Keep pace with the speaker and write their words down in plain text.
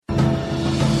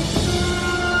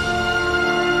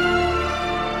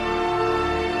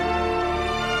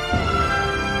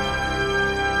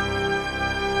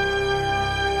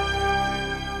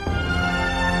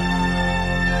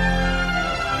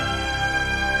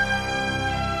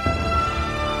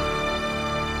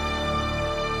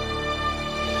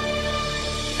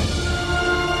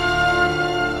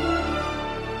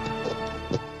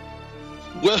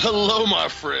Hello, my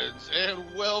friends,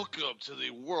 and welcome to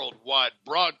the worldwide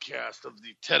broadcast of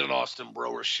the Ted and Austin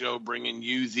Broer Show, bringing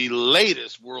you the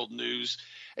latest world news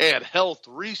and health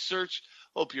research.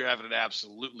 Hope you're having an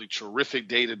absolutely terrific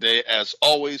day today. As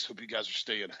always, hope you guys are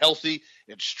staying healthy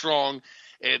and strong.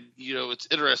 And, it's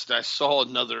interesting. I saw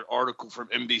another article from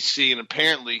NBC, and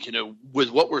apparently, with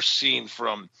what we're seeing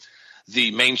from the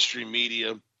mainstream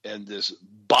media and this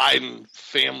Biden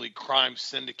family crime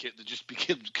syndicate that just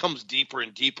becomes deeper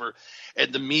and deeper,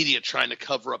 and the media trying to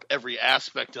cover up every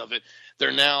aspect of it,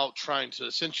 they're now trying to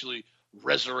essentially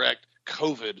resurrect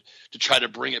COVID to try to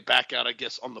bring it back out, I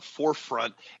guess, on the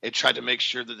forefront and try to make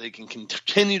sure that they can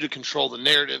continue to control the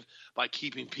narrative by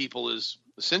keeping people as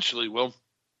essentially,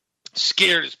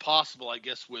 scared as possible, I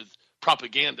guess, with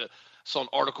propaganda. Saw an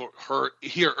article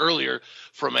here earlier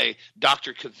from a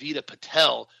Dr. Kavita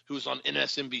Patel, who was on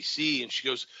MSNBC, and she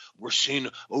goes, we're seeing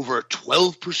over a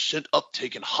 12%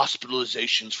 uptake in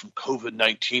hospitalizations from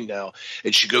COVID-19 now.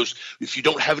 And she goes, if you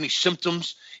don't have any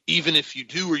symptoms, even if you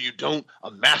do or you don't,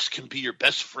 a mask can be your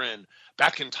best friend.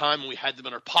 Back in time, we had them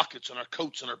in our pockets, on our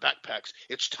coats, and our backpacks.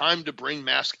 It's time to bring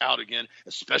masks out again,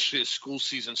 especially as school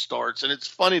season starts. And it's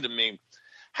funny to me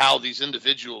how these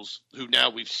individuals who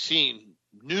now we've seen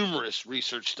numerous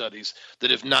research studies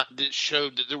that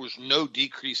showed that there was no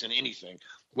decrease in anything,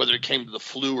 whether it came to the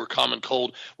flu or common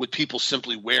cold, with people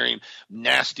simply wearing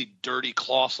nasty, dirty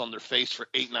cloths on their face for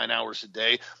 8-9 hours a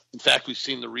day. In fact, we've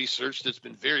seen the research that's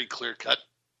been very clear-cut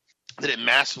that it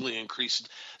massively increased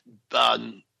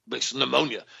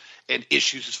pneumonia and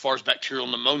issues as far as bacterial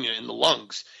pneumonia in the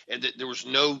lungs, and that there was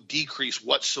no decrease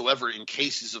whatsoever in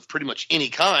cases of pretty much any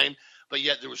kind. But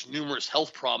yet there was numerous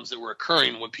health problems that were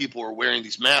occurring when people were wearing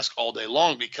these masks all day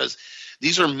long, because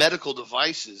these are medical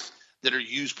devices that are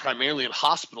used primarily in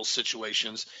hospital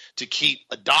situations to keep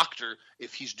a doctor,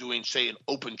 if he's doing, say, an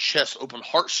open chest, open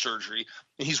heart surgery,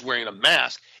 and he's wearing a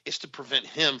mask, it's to prevent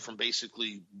him from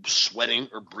basically sweating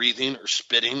or breathing or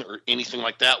spitting or anything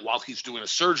like that while he's doing a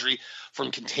surgery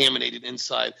from contaminated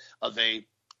inside of a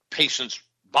patient's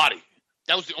body.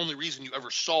 That was the only reason you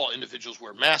ever saw individuals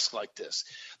wear masks like this.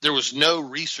 There was no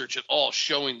research at all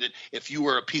showing that if you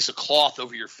wear a piece of cloth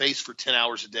over your face for 10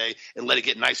 hours a day and let it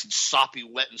get nice and soppy,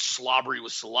 wet, and slobbery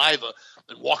with saliva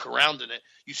and walk around in it,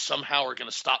 you somehow are going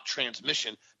to stop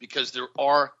transmission, because there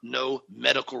are no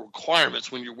medical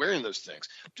requirements when you're wearing those things.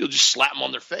 You'll just slap them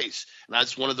on their face. And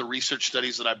that's one of the research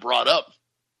studies that I brought up,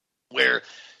 where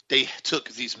they took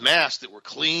these masks that were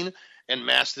clean and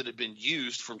masks that had been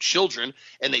used from children,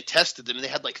 and they tested them, and they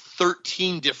had like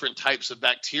 13 different types of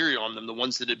bacteria on them, the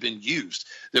ones that had been used,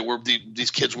 that were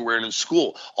these kids were wearing in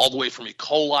school, all the way from E.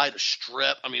 coli to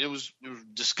strep. I mean, it was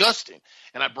disgusting.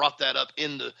 And I brought that up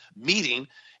in the meeting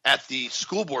at the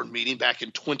school board meeting back in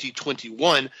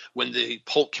 2021, when the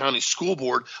Polk County School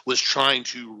Board was trying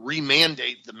to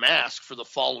remandate the mask for the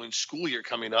following school year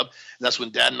coming up. And that's when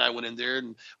Dad and I went in there,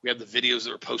 and we had the videos that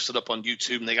were posted up on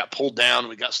YouTube, and they got pulled down, and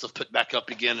we got stuff put back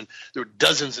up again. And there were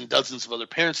dozens and dozens of other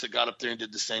parents that got up there and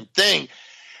did the same thing.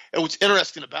 And what's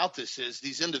interesting about this is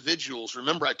these individuals,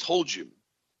 remember I told you,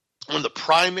 one of the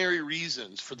primary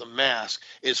reasons for the mask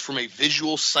is from a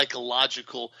visual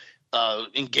psychological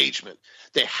engagement.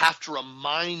 They have to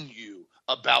remind you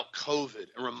about COVID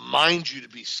and remind you to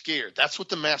be scared. That's what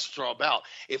the masks are all about.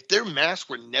 If their masks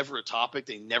were never a topic,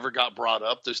 they never got brought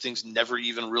up, those things never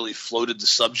even really floated the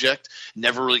subject,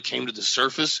 never really came to the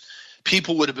surface,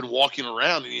 people would have been walking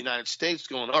around in the United States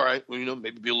going, all right,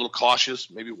 maybe be a little cautious,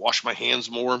 maybe wash my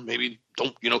hands more, maybe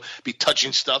don't, be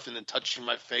touching stuff and then touching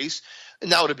my face.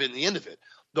 And that would have been the end of it.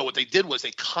 But what they did was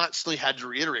they constantly had to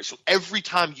reiterate. So every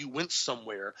time you went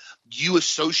somewhere, you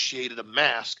associated a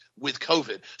mask with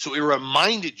COVID. So it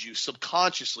reminded you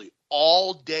subconsciously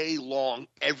all day long,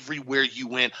 everywhere you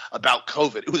went, about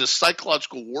COVID. It was a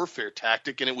psychological warfare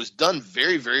tactic, and it was done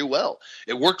very, very well.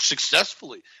 It worked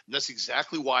successfully. And that's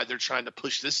exactly why they're trying to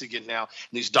push this again now.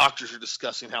 And these doctors are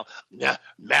discussing how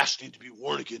masks need to be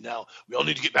worn again now. We all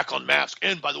need to get back on masks.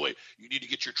 And by the way, you need to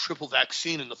get your triple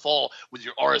vaccine in the fall with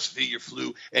your RSV, your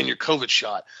flu, and your COVID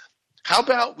shot. How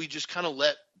about we just kind of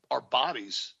let our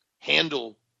bodies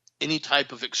handle any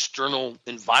type of external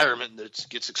environment that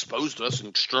gets exposed to us and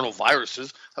external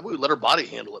viruses? How about we let our body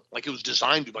handle it like it was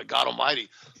designed to by God Almighty?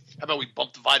 How about we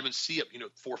bump the vitamin C up,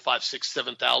 4, 5, 6,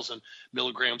 7,000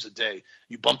 milligrams a day?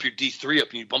 You bump your D3 up,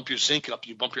 and you bump your zinc up, and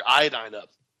you bump your iodine up.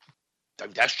 I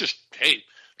mean, that's just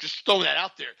throwing that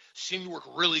out there. Seemed to work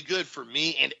really good for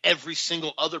me and every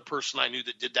single other person I knew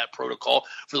that did that protocol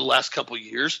for the last couple of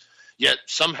years. Yet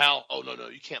somehow, oh, no,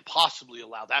 you can't possibly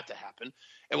allow that to happen.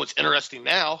 And what's interesting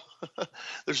now,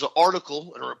 there's an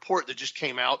article and a report that just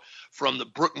came out from the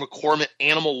Brooke McCormick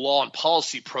Animal Law and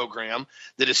Policy Program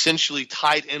that essentially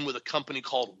tied in with a company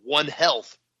called One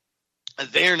Health. And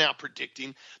they are now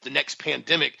predicting the next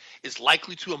pandemic is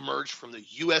likely to emerge from the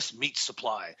U.S. meat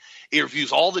supply. It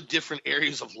reviews all the different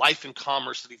areas of life and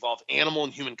commerce that involve animal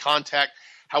and human contact,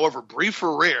 however brief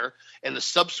or rare, and the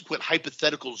subsequent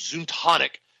hypothetical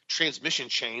zoonotic transmission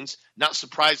chains. Not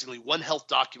surprisingly, One Health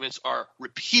documents are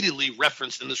repeatedly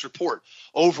referenced in this report.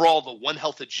 Overall, the One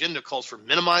Health agenda calls for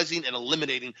minimizing and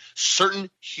eliminating certain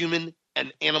human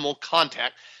and animal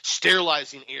contact,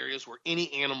 sterilizing areas where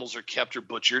any animals are kept or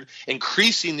butchered,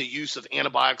 increasing the use of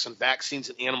antibiotics and vaccines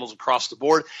in animals across the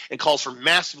board, and calls for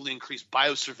massively increased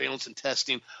biosurveillance and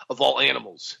testing of all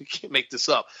animals. You can't make this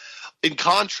up. In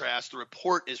contrast, the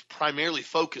report is primarily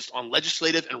focused on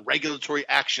legislative and regulatory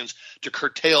actions to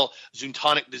curtail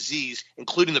zoonotic disease,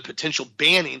 including the potential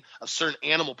banning of certain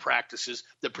animal practices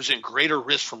that present greater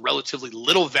risk from relatively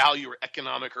little value or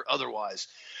economic or otherwise.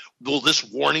 Will this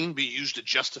warning be used to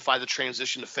justify the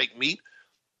transition to fake meat?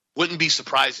 Wouldn't be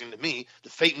surprising to me.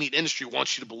 The fake meat industry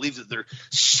wants you to believe that their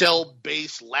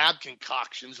cell-based lab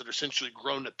concoctions that are essentially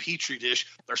grown in a petri dish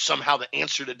are somehow the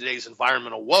answer to today's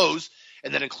environmental woes,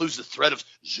 and that includes the threat of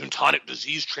zoonotic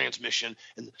disease transmission,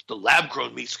 and the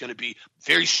lab-grown meat is going to be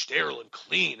very sterile and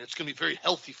clean. It's going to be very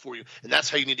healthy for you, and that's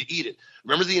how you need to eat it.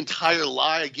 Remember the entire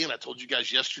lie, again, I told you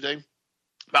guys yesterday,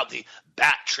 about the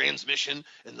bat transmission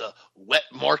in the wet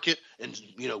market in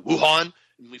Wuhan,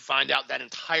 and we find out that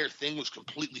entire thing was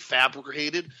completely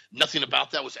fabricated. Nothing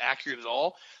about that was accurate at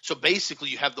all. So basically,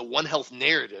 you have the One Health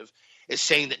narrative is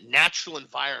saying that natural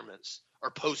environments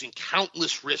are posing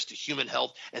countless risks to human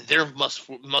health, and there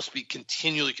must be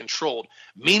continually controlled.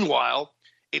 Meanwhile,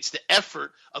 it's the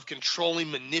effort of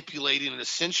controlling, manipulating, and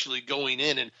essentially going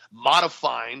in and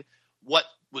modifying what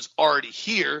was already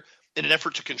here in an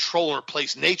effort to control and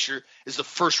replace nature is the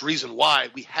first reason why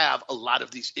we have a lot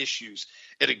of these issues.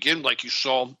 And again, like you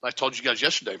saw, I told you guys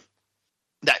yesterday,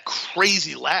 that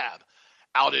crazy lab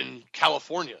out in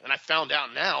California. And I found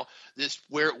out now this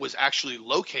where it was actually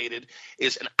located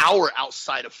is an hour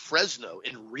outside of Fresno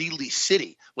in Reedley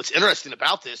City. What's interesting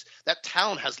about this, that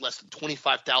town has less than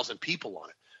 25,000 people on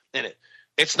it in it.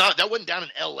 It's not, that wasn't down in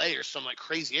LA or some like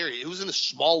crazy area. It was in a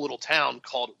small little town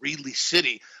called Reedley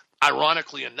City.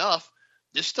 Ironically enough,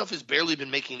 this stuff has barely been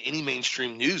making any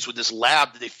mainstream news with this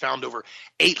lab that they found over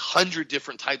 800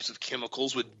 different types of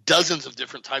chemicals with dozens of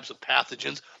different types of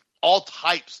pathogens, all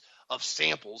types of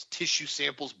samples, tissue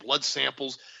samples, blood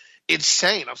samples.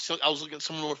 Insane. I was looking at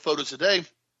some more photos today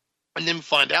and then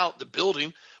find out the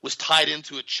building was tied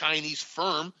into a Chinese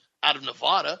firm out of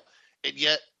Nevada, and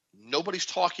yet nobody's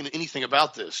talking anything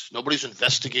about this. Nobody's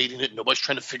investigating it. Nobody's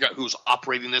trying to figure out who's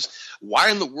operating this.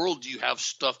 Why in the world do you have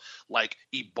stuff like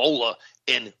Ebola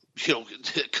and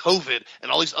COVID and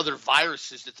all these other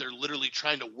viruses that they're literally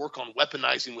trying to work on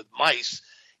weaponizing with mice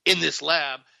in this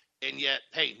lab? And yet,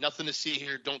 hey, nothing to see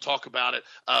here. Don't talk about it.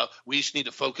 We just need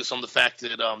to focus on the fact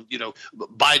that,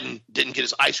 Biden didn't get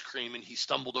his ice cream and he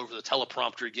stumbled over the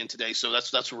teleprompter again today. So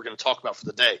that's what we're going to talk about for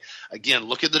the day. Again,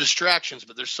 look at the distractions,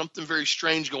 but there's something very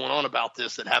strange going on about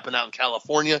this that happened out in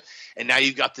California. And now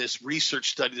you've got this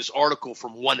research study, this article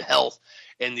from One Health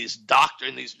and these doctor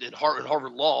and these in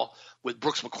Harvard Law with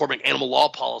Brooks McCormick Animal Law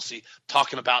Policy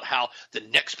talking about how the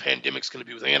next pandemic is going to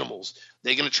be with animals.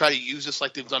 They're going to try to use this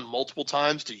like they've done multiple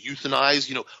times to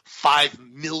euthanize, 5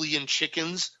 million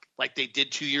chickens like they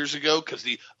did 2 years ago because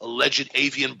the alleged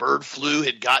avian bird flu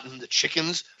had gotten the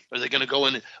chickens. Are they going to go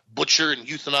in and butcher and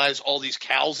euthanize all these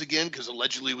cows again because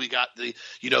allegedly we got the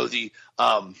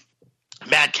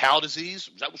mad cow disease?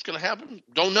 Is that what's going to happen?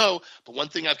 Don't know. But one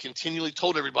thing I've continually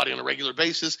told everybody on a regular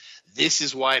basis, this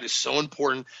is why it is so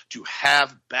important to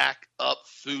have backup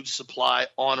food supply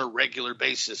on a regular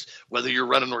basis. Whether you're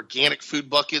running organic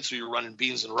food buckets or you're running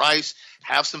beans and rice,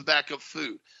 have some backup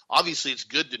food. Obviously, it's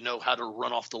good to know how to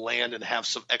run off the land and have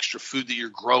some extra food that you're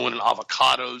growing and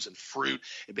avocados and fruit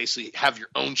and basically have your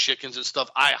own chickens and stuff.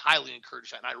 I highly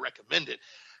encourage that and I recommend it.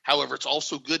 However, it's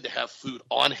also good to have food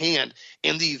on hand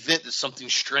in the event that something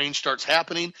strange starts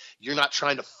happening. You're not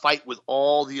trying to fight with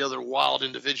all the other wild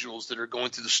individuals that are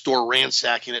going through the store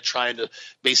ransacking it, trying to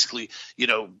basically,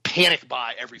 panic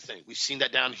buy everything. We've seen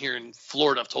that down here in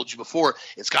Florida. I've told you before,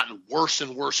 it's gotten worse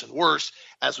and worse and worse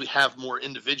as we have more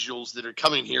individuals that are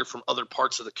coming here from other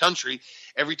parts of the country.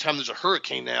 Every time there's a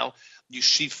hurricane now, you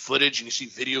see footage and you see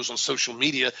videos on social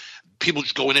media, people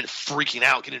just going in and freaking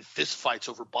out, getting in fist fights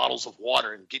over bottles of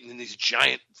water and getting in these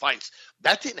giant fights.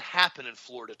 That didn't happen in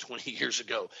Florida 20 years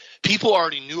ago. People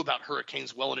already knew about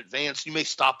hurricanes well in advance. You may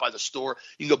stop by the store.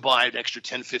 You can go buy an extra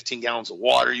 10, 15 gallons of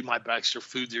water. You might buy extra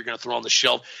food that you're going to throw on the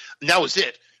shelf. And that was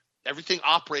it. Everything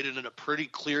operated in a pretty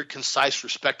clear, concise,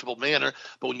 respectable manner.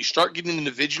 But when you start getting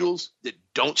individuals that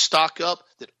don't stock up,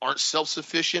 that aren't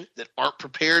self-sufficient, that aren't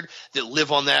prepared, that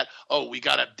live on that, oh, we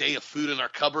got a day of food in our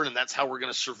cupboard and that's how we're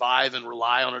going to survive and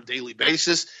rely on a daily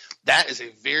basis, that is a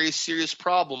very serious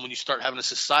problem when you start having a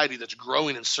society that's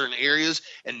growing in certain areas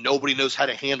and nobody knows how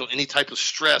to handle any type of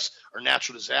stress or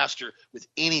natural disaster with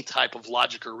any type of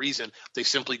logic or reason. They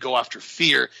simply go after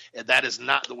fear, and that is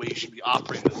not the way you should be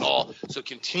operating at all. So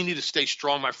continue to stay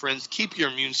strong, my friends. Keep your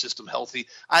immune system healthy.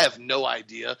 I have no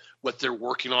idea what they're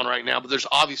working on right now, but there's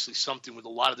obviously something with a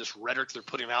lot of this rhetoric they're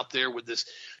putting out there with this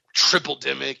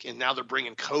triple-demic, and now they're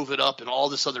bringing COVID up and all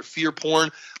this other fear porn.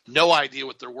 No idea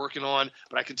what they're working on,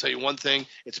 but I can tell you one thing,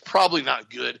 it's probably not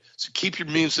good. So keep your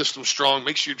immune system strong.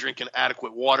 Make sure you're drinking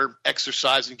adequate water,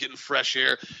 exercising, getting fresh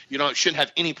air. You know, it shouldn't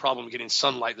have any problem getting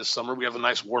sunlight this summer. We have a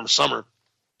nice warm summer.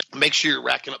 Make sure you're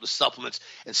racking up the supplements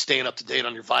and staying up to date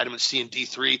on your vitamin C and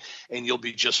D3, and you'll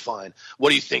be just fine. What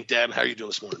do you think, Dad? How are you doing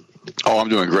this morning? Oh, I'm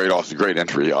doing great. Austin, great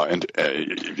entry. And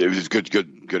it was a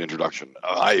good introduction.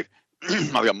 I've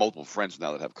got multiple friends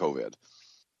now that have COVID,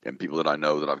 and people that I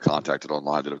know that I've contacted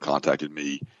online that have contacted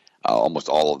me. Almost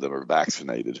all of them are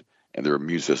vaccinated, and their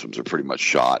immune systems are pretty much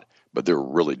shot, but they're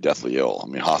really deathly ill. I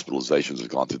mean, hospitalizations have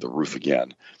gone through the roof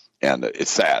again, and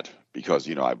it's sad because,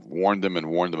 you know, I've warned them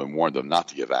not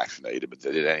to get vaccinated, but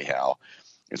they did anyhow.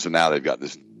 And so now they've got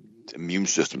this immune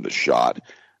system that's shot.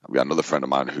 I've got another friend of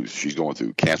mine she's going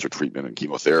through cancer treatment and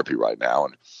chemotherapy right now,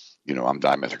 and, you know, I'm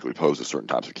diametrically opposed to certain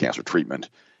types of cancer treatment.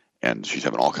 And she's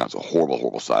having all kinds of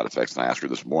horrible side effects. And I asked her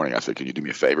this morning, I said, can you do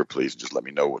me a favor, please? Just let me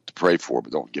know what to pray for,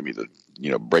 but don't give me the, you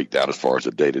know, breakdown as far as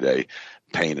the day-to-day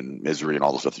pain and misery and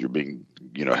all the stuff that you're being,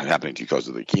 you know, happening to you because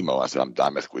of the chemo. I said, I'm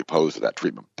diametrically opposed to that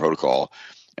treatment protocol.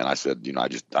 And I said, you know,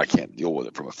 I can't deal with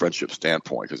it from a friendship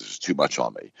standpoint because it's just too much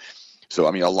on me. So,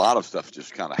 I mean, a lot of stuff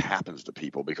just kind of happens to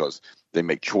people because they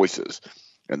make choices.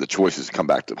 And the choices come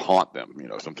back to haunt them, you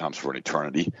know, sometimes for an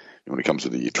eternity. And when it comes to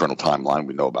the eternal timeline,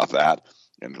 we know about that.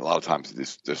 And a lot of times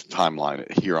this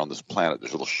timeline here on this planet,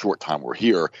 there's a little short time we're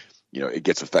here, you know, it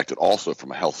gets affected also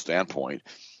from a health standpoint.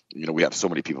 You know, we have so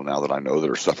many people now that I know that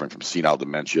are suffering from senile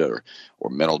dementia or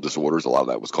mental disorders. A lot of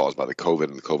that was caused by the COVID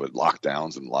and the COVID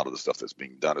lockdowns and a lot of the stuff that's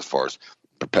being done as far as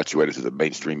perpetuated through the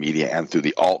mainstream media and through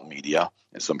the alt media,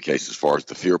 in some cases as far as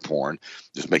the fear porn,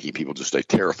 just making people just stay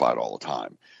terrified all the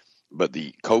time. But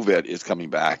the COVID is coming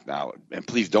back now. And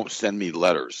please don't send me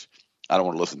letters. I don't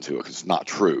want to listen to it because it's not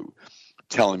true,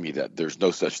 telling me that there's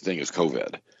no such thing as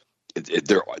COVID.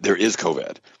 There is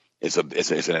COVID. It's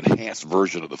an enhanced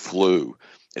version of the flu.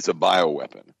 It's a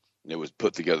bioweapon. And it was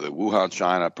put together in Wuhan,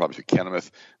 China, probably through Kennebec,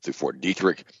 through Fort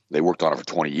Detrick. They worked on it for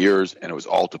 20 years, and it was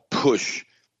all to push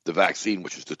the vaccine,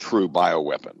 which is the true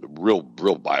bioweapon, the real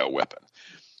bioweapon.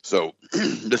 So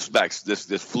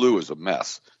this flu is a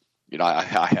mess. You know, I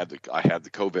had the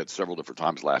COVID several different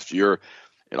times last year.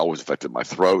 It always affected my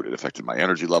throat. It affected my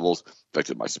energy levels,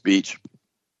 affected my speech,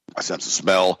 my sense of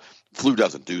smell. Flu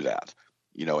doesn't do that,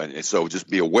 you know, and so just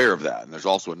be aware of that. And there's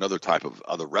also another type of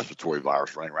other respiratory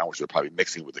virus running around, which they're probably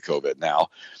mixing with the COVID now,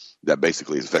 that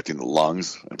basically is affecting the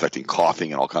lungs, affecting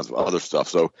coughing and all kinds of other stuff.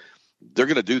 So they're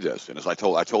going to do this. And as I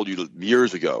told you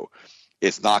years ago,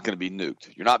 it's not going to be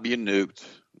nuked. You're not being nuked.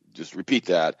 Just repeat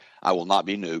that. I will not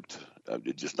be nuked.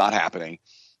 It's just not happening.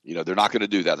 You know, they're not going to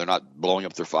do that. They're not blowing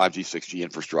up their 5G, 6G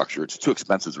infrastructure. It's too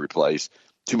expensive to replace,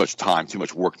 too much time, too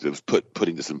much work that was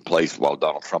putting this in place while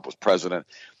Donald Trump was president.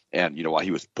 And, you know, while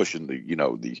he was pushing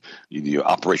the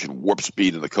Operation Warp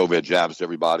Speed and the COVID jabs to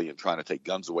everybody and trying to take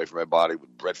guns away from everybody with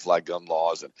red flag gun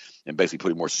laws and basically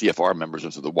putting more CFR members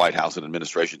into the White House and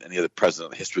administration than any other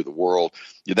president in the history of the world.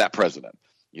 You're that president,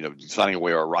 you know, signing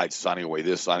away our rights, signing away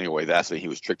this, signing away that, saying he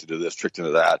was tricked into this, tricked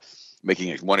into that,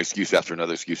 making one excuse after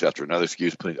another excuse after another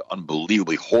excuse, putting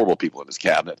unbelievably horrible people in his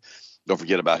cabinet. Don't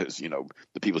forget about his, you know,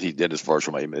 the people he did as far as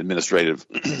from an administrative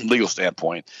legal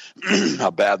standpoint, how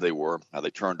bad they were, how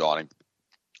they turned on him.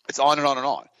 It's on and on and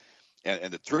on.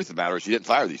 And the truth of the matter is he didn't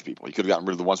fire these people. He could have gotten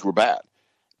rid of the ones who were bad.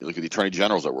 You look at the attorney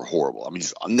generals that were horrible. I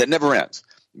mean, that never ends.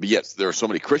 But yet there are so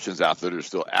many Christians out there that are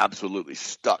still absolutely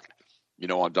stuck, you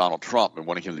know, on Donald Trump and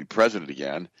wanting him to be president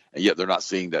again. And yet they're not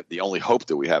seeing that the only hope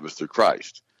that we have is through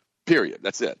Christ. Period.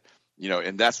 That's it. You know,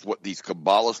 and that's what these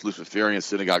Kabbalist, Luciferian,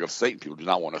 synagogue of Satan people do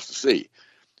not want us to see.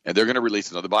 And they're going to release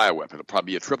another bioweapon. It'll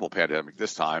probably be a triple pandemic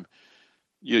this time.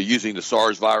 using the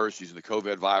SARS virus, using the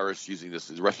COVID virus, using this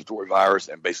respiratory virus,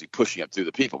 and basically pushing it through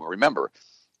the people. But remember,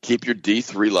 keep your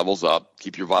D3 levels up,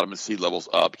 keep your vitamin C levels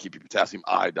up, keep your potassium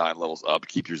iodine levels up,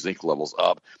 keep your zinc levels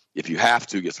up. If you have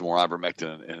to, get some more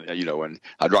ivermectin and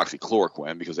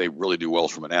hydroxychloroquine, because they really do well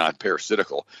from an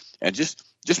anti-parasitical. And just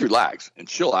relax and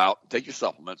chill out, take your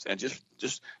supplements, and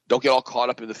just don't get all caught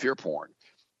up in the fear porn.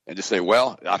 And just say,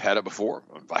 well, I've had it before.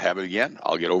 If I have it again,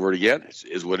 I'll get over it again. It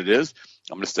is what it is.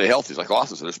 I'm going to stay healthy. It's like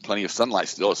Austin said, there's plenty of sunlight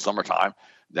still. It's summertime.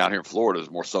 Down here in Florida,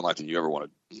 there's more sunlight than you ever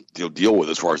want to deal with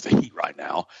as far as the heat right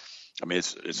now. I mean,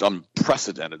 it's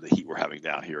unprecedented, the heat we're having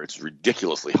down here. It's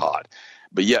ridiculously hot.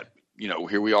 But yet,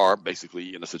 here we are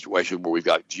basically in a situation where we've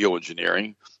got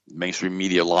geoengineering, mainstream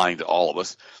media lying to all of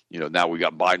us. Now we've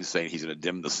got Biden saying he's going to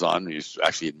dim the sun. He's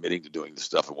actually admitting to doing this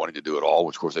stuff and wanting to do it all,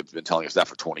 which, of course, they've been telling us that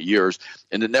for 20 years,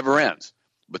 and it never ends.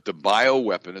 But the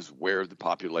bioweapon is where the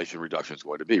population reduction is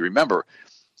going to be. Remember,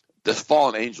 this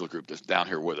fallen angel group that's down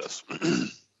here with us,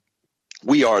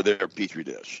 we are their petri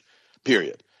dish,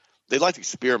 period. They like to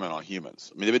experiment on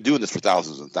humans. I mean, they've been doing this for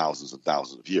thousands and thousands and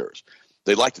thousands of years.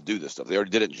 They like to do this stuff. They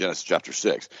already did it in Genesis chapter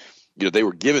 6. They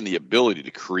were given the ability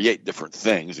to create different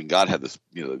things, and God had this,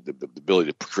 the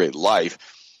ability to create life.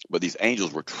 But these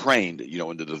angels were trained,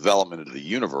 in the development of the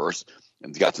universe,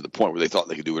 and got to the point where they thought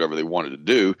they could do whatever they wanted to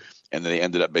do, and then they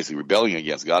ended up basically rebelling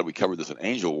against God. We covered this in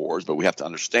Angel Wars, but we have to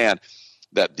understand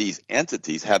that these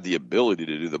entities have the ability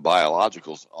to do the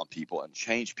biologicals on people and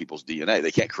change people's DNA.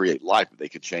 They can't create life, but they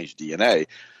can change DNA.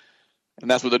 And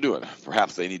that's what they're doing.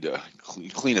 Perhaps they need to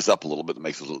clean us up a little bit to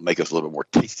make us a little bit more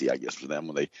tasty, I guess, for them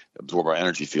when they absorb our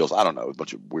energy fields. I don't know, a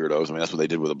bunch of weirdos. I mean, that's what they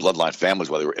did with the bloodline families,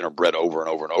 why they were interbred over and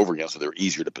over and over again, so they were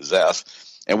easier to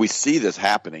possess. And we see this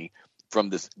happening from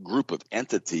this group of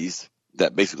entities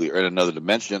that basically are in another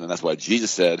dimension. And that's why Jesus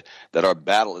said that our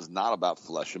battle is not about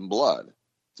flesh and blood.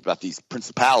 It's about these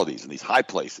principalities and these high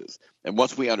places. And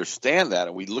once we understand that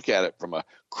and we look at it from a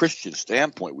Christian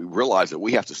standpoint, we realize that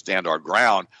we have to stand our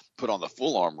ground, put on the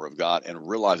full armor of God, and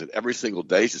realize that every single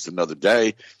day is just another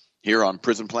day here on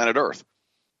prison planet Earth.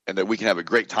 And that we can have a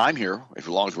great time here as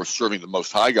long as we're serving the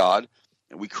Most High God,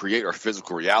 and we create our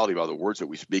physical reality by the words that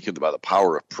we speak and by the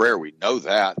power of prayer. We know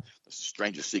that. It's the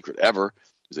strangest secret ever,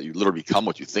 is that you literally become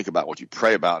what you think about, what you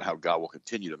pray about, and how God will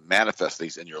continue to manifest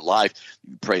things in your life.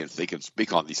 You pray and think and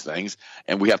speak on these things.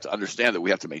 And we have to understand that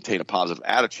we have to maintain a positive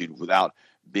attitude without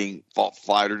being fault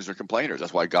finders or complainers.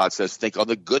 That's why God says think on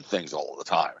the good things all the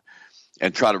time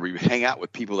and try to hang out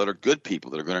with people that are good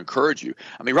people that are going to encourage you.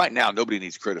 I mean, right now, nobody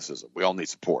needs criticism. We all need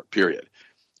support, period.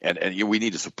 And we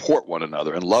need to support one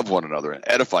another and love one another and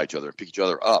edify each other and pick each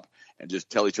other up and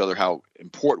just tell each other how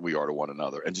important we are to one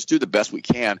another and just do the best we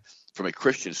can from a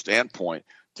Christian standpoint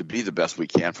to be the best we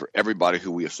can for everybody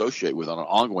who we associate with on an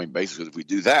ongoing basis. Because if we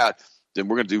do that, then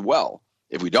we're going to do well.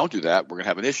 If we don't do that, we're going to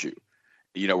have an issue.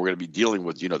 We're going to be dealing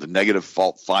with, the negative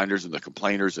fault finders and the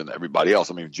complainers and everybody else.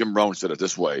 I mean, Jim Rohn said it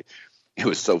this way. It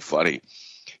was so funny.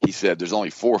 He said there's only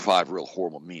 4 or 5 real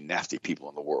horrible, mean, nasty people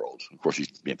in the world. Of course, he's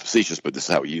being facetious, but this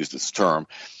is how he used this term.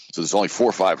 So there's only 4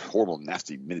 or 5 horrible,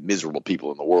 nasty, miserable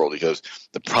people in the world, because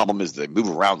the problem is they move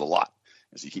around a lot,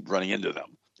 and so you keep running into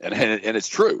them. And it's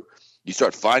true. You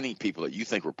start finding people that you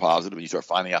think were positive, and you start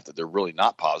finding out that they're really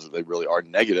not positive. They really are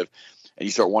negative, and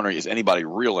you start wondering, is anybody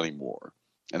real anymore?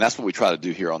 And that's what we try to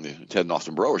do here on the Ted and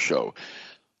Austin Broer Show.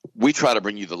 We try to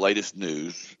bring you the latest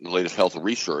news, the latest health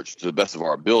research to the best of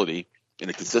our ability in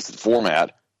a consistent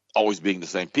format, always being the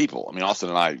same people. I mean, Austin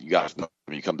and I, you guys know,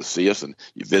 when you come to see us and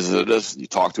you visited us and you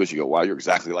talk to us, you go, wow, you're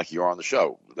exactly like you are on the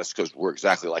show. That's because we're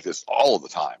exactly like this all of the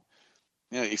time.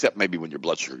 Except maybe when your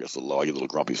blood sugar gets a little low. I get a little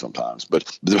grumpy sometimes.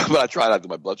 But I try not to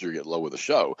my blood sugar get low with the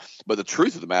show. But the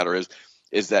truth of the matter is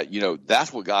that,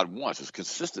 that's what God wants, is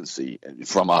consistency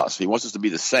from us. He wants us to be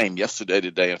the same yesterday,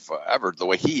 today, and forever, the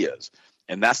way He is.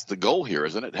 And that's the goal here,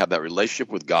 isn't it? Have that relationship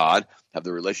with God, have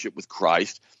the relationship with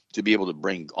Christ, to be able to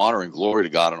bring honor and glory to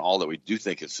God in all that we do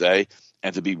think and say,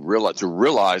 and to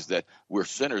realize that we're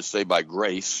sinners saved by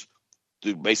grace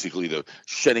through basically the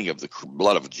shedding of the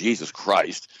blood of Jesus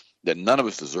Christ, that none of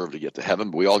us deserve to get to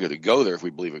heaven, but we all get to go there if we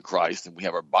believe in Christ, and we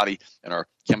have our body and our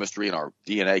chemistry and our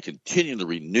DNA continually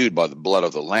renewed by the blood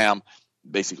of the Lamb,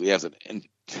 basically as an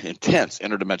intense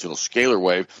interdimensional scalar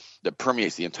wave that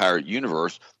permeates the entire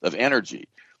universe of energy.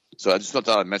 So I just thought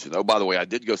I'd mention, oh, by the way, I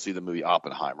did go see the movie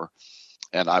Oppenheimer,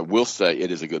 and I will say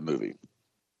it is a good movie.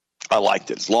 I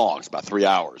liked it. It's long. It's about 3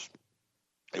 hours.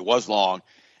 It was long,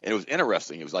 and it was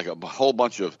interesting. It was like a whole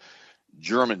bunch of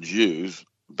German Jews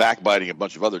backbiting a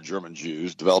bunch of other German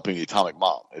Jews developing the atomic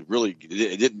bomb. It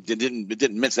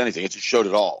didn't mince anything. It just showed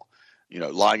it all.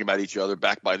 lying about each other,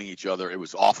 backbiting each other. It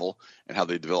was awful, and how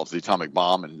they developed the atomic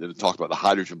bomb, and then talked about the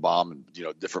hydrogen bomb,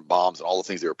 and different bombs and all the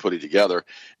things they were putting together.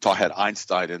 Had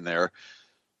Einstein in there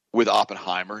with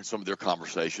Oppenheimer and some of their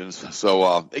conversations.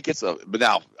 So it gets but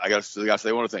now I got to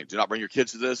say one other thing: do not bring your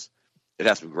kids to this. It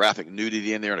has some graphic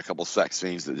nudity in there and a couple of sex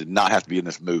scenes that did not have to be in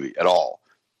this movie at all.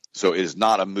 So it is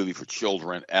not a movie for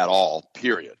children at all.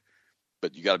 Period.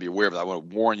 But you got to be aware of it. I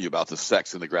want to warn you about the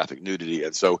sex and the graphic nudity.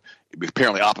 And so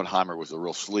apparently Oppenheimer was a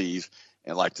real sleaze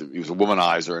and he was a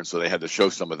womanizer, and so they had to show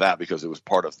some of that because it was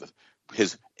part of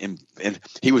and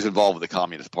he was involved with the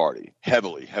Communist Party,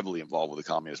 heavily involved with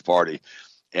the Communist Party,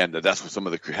 and that's what some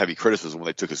of the heavy criticism when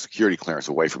they took his security clearance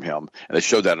away from him, and they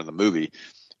showed that in the movie.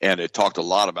 And it talked a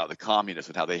lot about the communists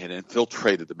and how they had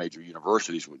infiltrated the major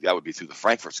universities. That would be through the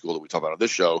Frankfurt School that we talk about on this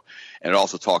show. And it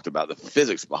also talked about the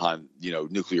physics behind,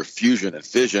 nuclear fusion and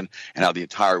fission, and how the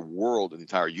entire world and the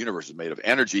entire universe is made of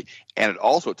energy. And it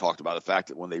also talked about the fact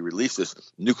that when they released this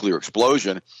nuclear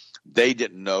explosion, they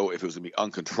didn't know if it was going to be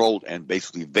uncontrolled and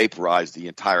basically vaporize the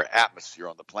entire atmosphere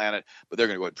on the planet. But they're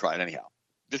going to go ahead and try it anyhow.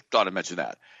 Just thought I'd mention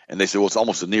that. And they said, well, it's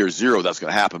almost a near zero that's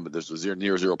going to happen, but there's a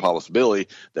near zero possibility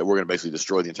that we're going to basically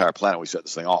destroy the entire planet when we set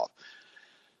this thing off.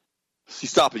 So you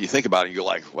stop and you think about it and you're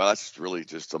like, well, that's really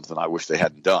just something I wish they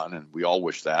hadn't done. And we all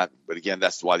wish that. But again,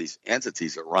 that's why these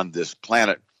entities that run this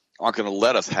planet aren't going to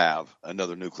let us have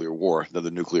another nuclear war,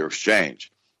 another nuclear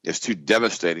exchange. It's too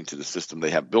devastating to the system they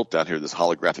have built down here, this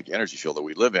holographic energy field that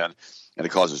we live in, and it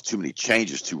causes too many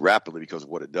changes too rapidly because of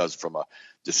what it does from a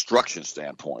destruction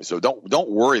standpoint. So don't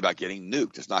worry about getting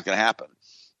nuked. It's not going to happen.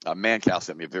 Mancow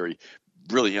sent me a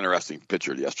really interesting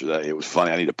picture yesterday. It was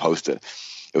funny. I need to post it.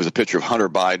 It was a picture of Hunter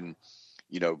Biden,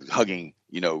 hugging,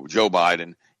 Joe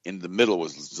Biden. In the middle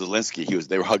was Zelensky.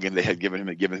 They were hugging. They had given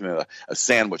him a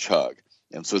sandwich hug.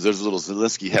 And so there's a little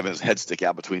Zelensky having his head stick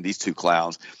out between these two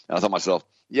clowns. And I thought to myself,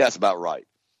 yeah, it's about right.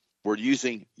 We're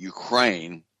using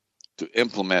Ukraine to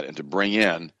implement and to bring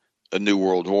in a new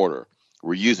world order.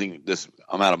 We're using this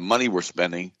amount of money we're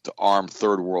spending to arm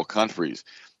third world countries.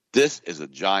 This is a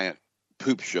giant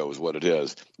poop show is what it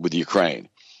is with Ukraine.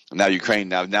 And now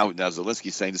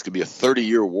Zelensky's saying this could be a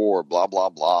 30-year war, blah, blah,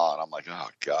 blah. And I'm like, oh,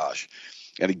 gosh.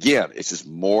 And again, it's just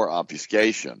more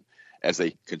obfuscation. As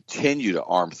they continue to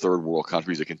arm third world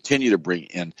countries, they continue to bring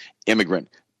in immigrant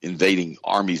invading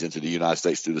armies into the United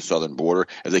States through the southern border,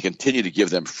 as they continue to give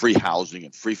them free housing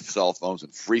and free cell phones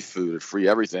and free food and free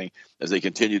everything, as they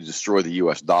continue to destroy the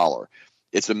U.S. dollar.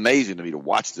 It's amazing to me to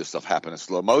watch this stuff happen in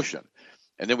slow motion.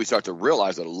 And then we start to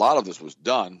realize that a lot of this was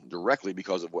done directly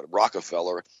because of what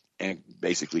Rockefeller and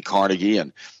basically Carnegie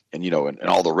and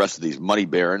all the rest of these money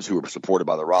barons who were supported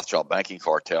by the Rothschild banking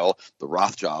cartel, the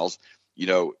Rothschilds,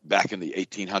 back in the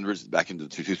 1800s, back in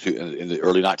the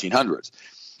early 1900s.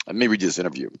 Let me read you this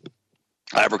interview.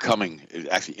 Ivor Cumming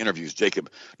actually interviews Jacob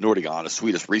Nordegren, a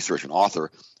Swedish researcher and author,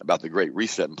 about the Great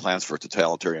Reset and plans for a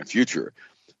totalitarian future.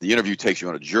 The interview takes you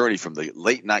on a journey from the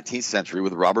late 19th century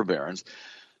with robber barons,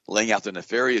 laying out the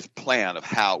nefarious plan of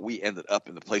how we ended up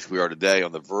in the place we are today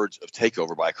on the verge of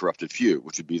takeover by a corrupted few,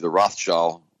 which would be the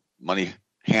Rothschild money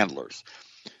handlers.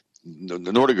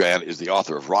 Nordegren is the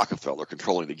author of Rockefeller,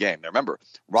 Controlling the Game. Now remember,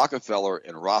 Rockefeller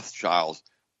and Rothschild's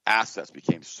assets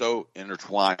became so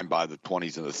intertwined by the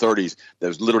 20s and the 30s that it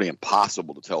was literally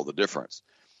impossible to tell the difference.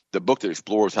 The book that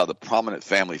explores how the prominent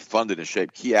family funded and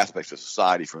shaped key aspects of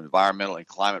society, from environmental and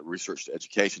climate research to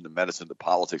education to medicine to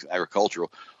politics and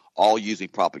agricultural, all using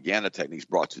propaganda techniques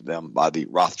brought to them by the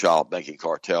Rothschild banking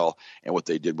cartel and what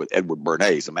they did with Edward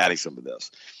Bernays. I'm adding some of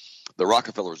this. The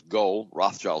Rothschild's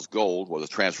goal, was a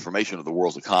transformation of the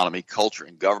world's economy, culture,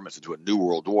 and governments into a new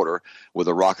world order, with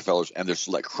the Rockefellers and their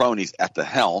select cronies at the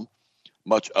helm.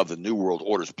 Much of the New World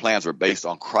Order's plans are based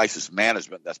on crisis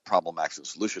management, that's problem, action,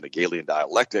 solution, Hegelian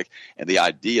dialectic, and the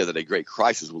idea that a great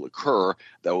crisis will occur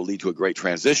that will lead to a great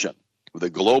transition. The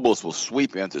globalists will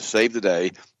sweep in to save the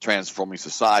day, transforming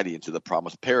society into the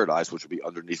promised paradise, which will be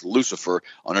underneath Lucifer,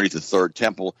 underneath the third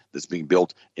temple that's being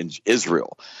built in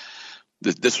Israel.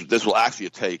 This will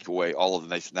actually take away all of the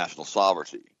nation's national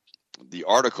sovereignty. The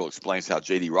article explains how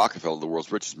J.D. Rockefeller, the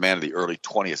world's richest man of the early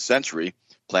 20th century,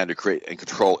 planned to create and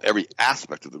control every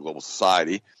aspect of the global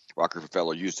society.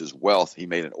 Rockefeller used his wealth. He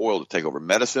made an oil to take over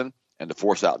medicine and to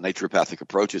force out naturopathic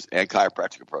approaches and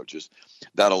chiropractic approaches.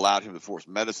 That allowed him to force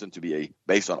medicine to be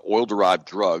based on oil-derived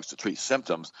drugs to treat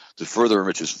symptoms, to further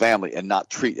enrich his family and not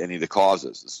treat any of the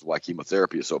causes. This is why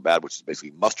chemotherapy is so bad, which is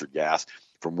basically mustard gas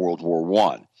from World War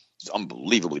I. It's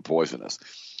unbelievably poisonous.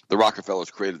 The Rockefellers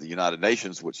created the United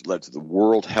Nations, which led to the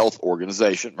World Health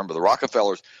Organization. Remember, the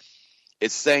Rockefellers,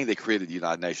 it's saying they created the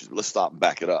United Nations, but let's stop and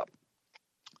back it up.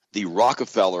 The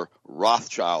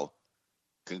Rockefeller-Rothschild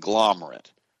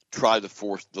conglomerate tried to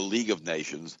force the League of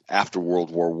Nations after World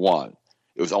War I.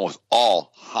 It was almost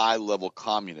all high-level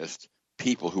communist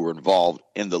people who were involved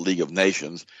in the League of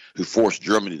Nations who forced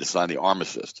Germany to sign the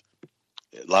armistice.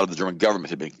 A lot of the German government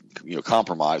had been,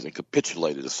 compromised and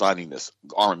capitulated to signing this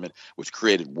armament, which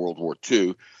created World War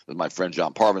II. As my friend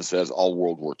John Parvin says, all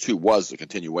World War II was a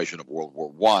continuation of World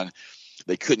War I.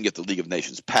 They couldn't get the League of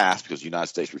Nations passed because the United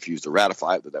States refused to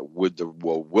ratify it.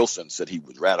 Wilson said he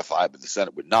would ratify it, but the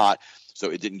Senate would not,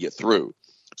 so it didn't get through.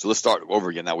 So let's start over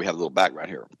again. Now we have a little background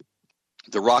here.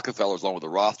 The Rockefellers, along with the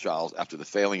Rothschilds, after the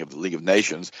failing of the League of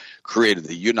Nations, created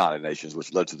the United Nations,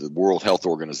 which led to the World Health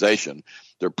Organization.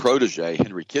 Their protege,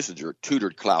 Henry Kissinger,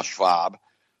 tutored Klaus Schwab,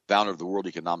 founder of the World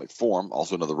Economic Forum,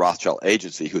 also another Rothschild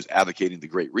agency, who was advocating the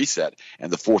Great Reset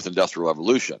and the Fourth Industrial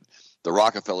Revolution. The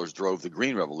Rockefellers drove the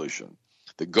Green Revolution.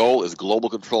 The goal is global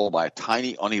control by a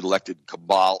tiny, unelected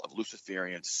cabal of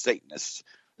Luciferian Satanists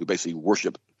who basically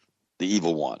worship the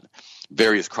evil one.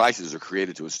 Various crises are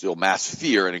created to instill mass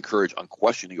fear and encourage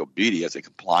unquestioning obedience and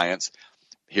compliance.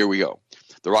 Here we go.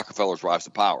 The Rockefellers rise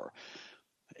to power.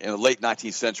 In the late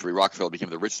 19th century, Rockefeller became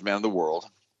the richest man in the world.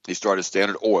 He started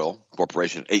Standard Oil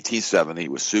Corporation in 1870,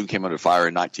 which soon came under fire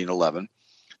in 1911.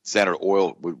 Standard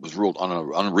Oil was ruled on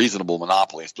an unreasonable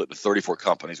monopoly and split into 34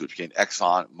 companies, which became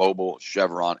Exxon, Mobil,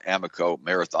 Chevron, Amoco,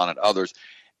 Marathon, and others,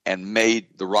 and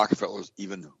made the Rockefellers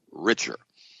even richer.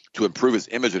 To improve his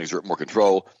image and exert more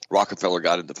control, Rockefeller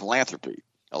got into philanthropy,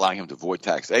 allowing him to avoid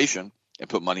taxation and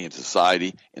put money into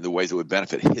society in the ways that would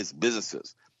benefit his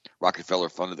businesses. Rockefeller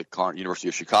funded the University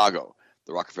of Chicago,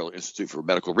 the Rockefeller Institute for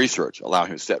Medical Research,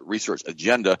 allowing him to set research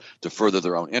agenda to further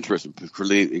their own interests,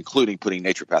 including putting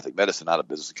naturopathic medicine out of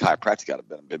business and chiropractic out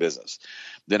of business.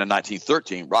 Then in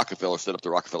 1913, Rockefeller set up the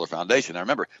Rockefeller Foundation. Now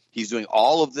remember, he's doing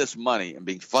all of this money and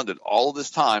being funded all of this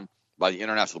time by the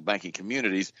international banking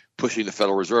communities pushing the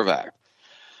Federal Reserve Act.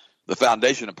 The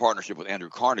foundation, in partnership with Andrew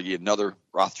Carnegie, another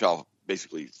Rothschild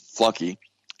basically flunky,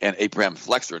 and Abraham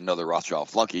Flexner, another Rothschild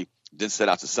flunky, then set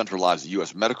out to centralize the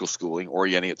U.S. medical schooling,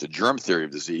 orienting it to germ theory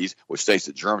of disease, which states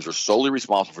that germs are solely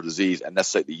responsible for disease and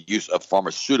necessitate the use of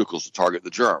pharmaceuticals to target the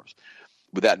germs.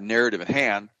 With that narrative in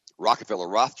hand, Rockefeller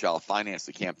Rothschild financed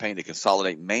the campaign to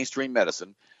consolidate mainstream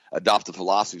medicine, adopt the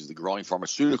philosophies of the growing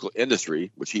pharmaceutical industry,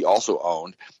 which he also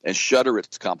owned, and shutter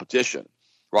its competition.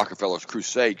 Rockefeller's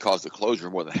crusade caused the closure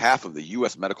of more than half of the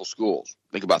U.S. medical schools.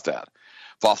 Think about that.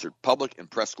 Fostered public and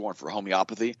press scorn for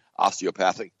homeopathy,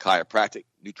 osteopathic, chiropractic,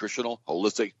 nutritional,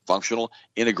 holistic, functional,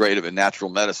 integrative, and natural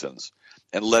medicines,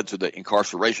 and led to the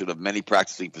incarceration of many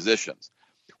practicing physicians.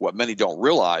 What many don't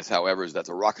realize, however, is that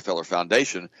the Rockefeller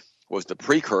Foundation was the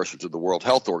precursor to the World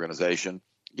Health Organization,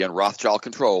 again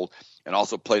Rothschild-controlled, and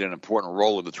also played an important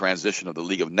role in the transition of the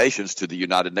League of Nations to the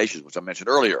United Nations, which I mentioned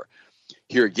earlier.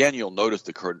 Here again, you'll notice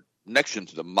the connection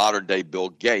to the modern-day Bill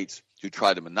Gates, who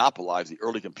tried to monopolize the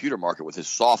early computer market with his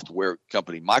software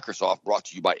company Microsoft, brought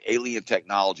to you by Alien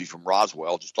Technology from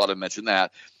Roswell. Just thought I'd mention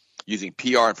that. Using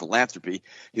PR and philanthropy,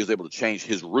 he was able to change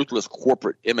his ruthless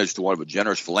corporate image to one of a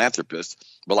generous philanthropist.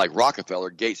 But like Rockefeller,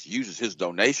 Gates uses his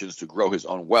donations to grow his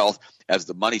own wealth, as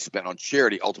the money spent on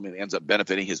charity ultimately ends up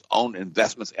benefiting his own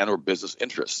investments and or business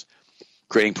interests,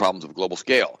 creating problems of global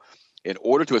scale. In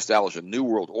order to establish a new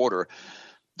world order,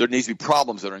 there needs to be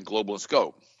problems that are in global in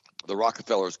scope. The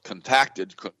Rockefellers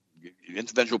contacted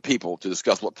influential people to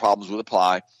discuss what problems would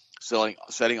apply,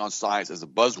 setting on science as a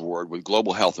buzzword with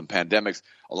global health and pandemics,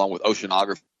 along with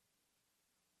oceanography.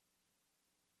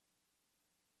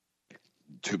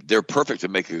 They're perfect to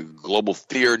make a global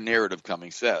fear narrative,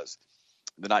 Cummings says.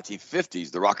 In the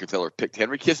 1950s, the Rockefeller picked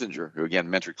Henry Kissinger, who again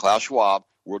mentored Klaus Schwab,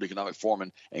 World Economic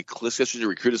Forum, and Kissinger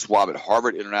recruited Schwab at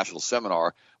Harvard International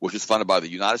Seminar, which was funded by the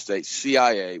United States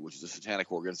CIA, which is a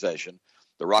satanic organization.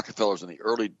 The Rockefellers and the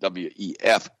early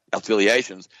WEF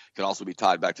affiliations can also be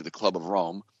tied back to the Club of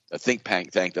Rome, a think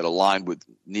tank that aligned with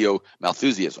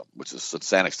neo-Malthusianism, which is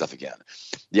satanic stuff again.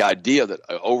 The idea that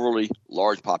an overly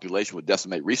large population would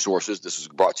decimate resources, this was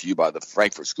brought to you by the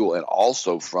Frankfurt School and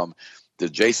also from the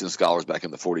Jason scholars back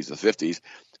in the 40s and 50s,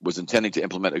 was intending to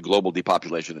implement a global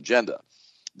depopulation agenda.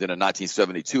 Then in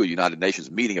 1972, a United Nations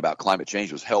meeting about climate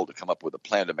change was held to come up with a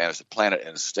plan to manage the planet in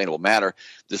a sustainable manner.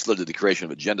 This led to the creation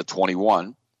of Agenda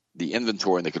 21, the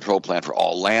inventory and the control plan for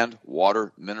all land,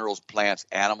 water, minerals, plants,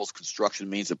 animals, construction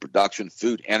means of production,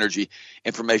 food, energy,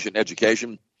 information,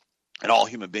 education, and all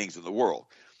human beings in the world.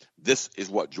 This is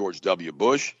what George W.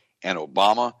 Bush and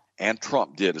Obama and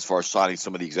Trump did as far as signing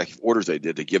some of the executive orders they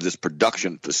did to give this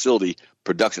production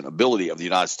ability of the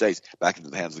United States back into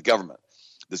the hands of the government.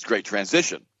 This great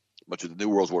transition, much of the New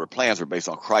World Order plans are based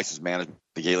on crisis management,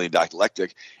 the Hegelian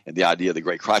dialectic, and the idea the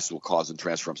great crisis will cause and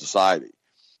transform society.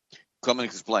 Come and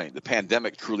explain. The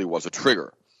pandemic truly was a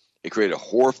trigger. It created a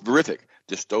horrific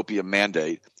dystopia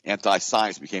mandate.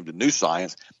 Anti-science became the new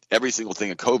science. Every single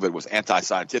thing in COVID was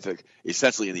anti-scientific.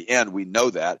 Essentially, in the end, we know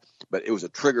that, but it was a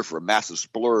trigger for a massive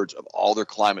splurge of all their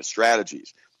climate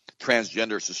strategies.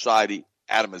 Transgender society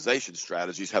atomization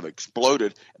strategies have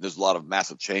exploded, and there's a lot of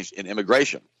massive change in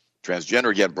immigration. Transgender,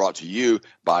 again, brought to you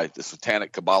by the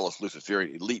satanic, cabalist,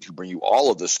 Luciferian elite who bring you all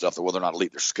of this stuff, that whether or not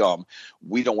elite, they're scum.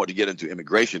 We don't want to get into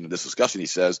immigration in this discussion, he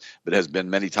says, but it has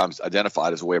been many times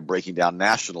identified as a way of breaking down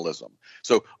nationalism.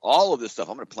 So all of this stuff,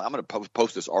 I'm going to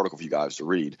post this article for you guys to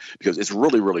read because it's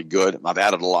really, really good. I've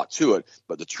added a lot to it,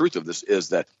 but the truth of this is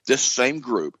that this same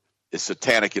group is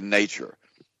satanic in nature.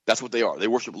 That's what they are. They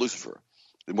worship Lucifer.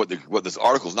 And what this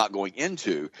article is not going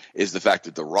into is the fact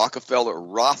that the Rockefeller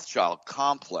Rothschild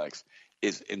complex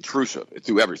is intrusive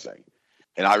through everything.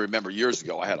 And I remember years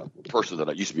ago, I had a person that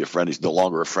I used to be a friend. He's no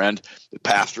longer a friend, the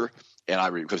pastor.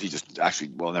 And because he just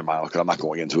actually, well, never mind, I'm not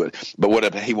going into it.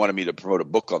 But he wanted me to promote a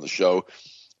book on the show.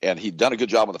 And he'd done a good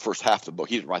job on the first half of the book.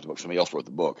 He didn't write the book. Somebody else wrote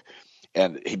the book.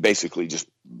 And he basically just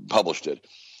published it.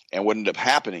 And what ended up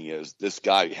happening is this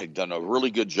guy had done a really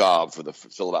good job till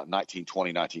about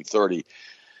 1920, 1930.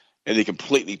 And he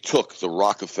completely took the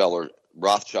Rockefeller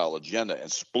Rothschild agenda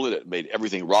and split it, made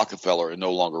everything Rockefeller and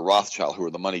no longer Rothschild, who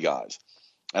are the money guys.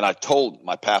 And I told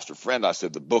my pastor friend, I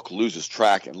said, the book loses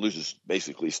track and loses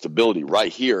basically stability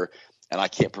right here. And I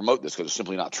can't promote this because it's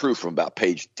simply not true. From about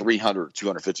page 300,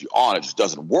 250 on, it just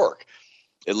doesn't work.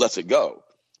 It lets it go.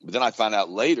 But then I found out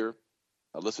later,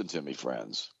 now listen to me,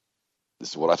 friends. This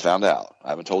is what I found out. I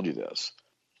haven't told you this.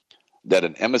 That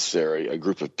an emissary, a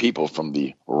group of people from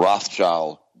the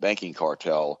Rothschild banking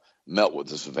cartel, met with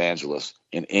this evangelist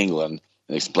in England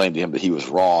and explained to him that he was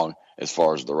wrong as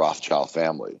far as the Rothschild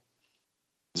family.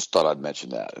 Just thought I'd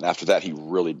mention that. And after that, he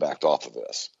really backed off of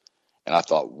this. And I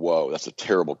thought, whoa, that's a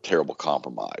terrible, terrible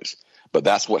compromise. But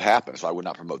that's what happened. So I would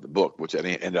not promote the book, which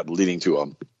ended up leading to a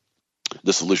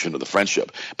dissolution of the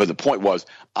friendship. But the point was,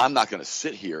 I'm not going to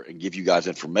sit here and give you guys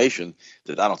information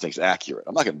that I don't think is accurate.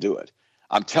 I'm not going to do it.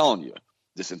 I'm telling you,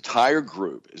 this entire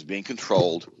group is being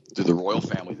controlled through the royal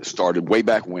family that started way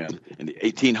back when, in the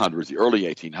 1800s, the early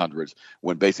 1800s,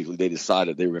 when basically they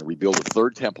decided they were going to rebuild a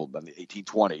third temple in the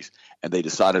 1820s, and they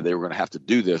decided they were going to have to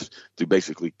do this through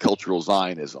basically cultural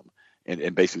Zionism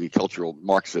and basically cultural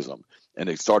Marxism. And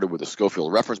they started with the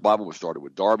Scofield Reference Bible, which started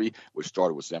with Darby, which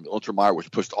started with Samuel Untermeyer, which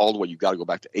pushed all the way. You got to go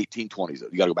back to 1820s.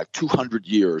 You got to go back 200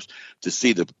 years to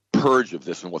see the purge of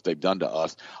this and what they've done to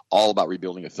us, all about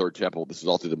rebuilding a third temple. This is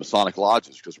all through the Masonic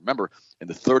lodges. Because remember, in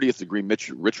the 30th degree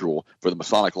ritual for the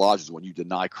Masonic lodges, when you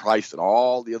deny Christ and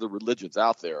all the other religions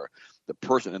out there, the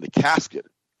person in the casket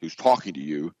who's talking to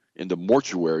you in the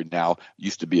mortuary now,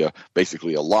 used to be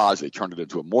basically a lodge, they turned it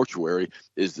into a mortuary,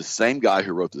 is the same guy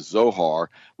who wrote the Zohar,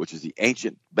 which is the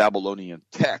ancient Babylonian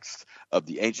text of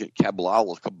the ancient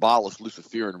Kabbalist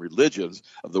Luciferian religions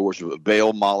of the worship of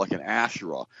Baal, Moloch, and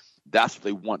Asherah. That's what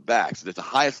they want back. So at the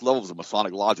highest levels of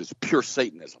Masonic lodge is pure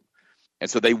Satanism. And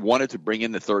so they wanted to bring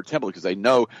in the third temple because they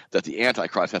know that the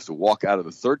Antichrist has to walk out of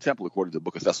the third temple, according to the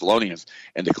book of Thessalonians,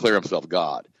 and declare himself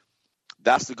God.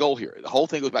 That's the goal here. The whole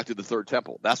thing goes back to the third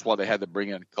temple. That's why they had to bring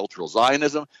in cultural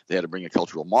Zionism. They had to bring in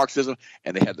cultural Marxism,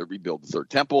 and they had to rebuild the third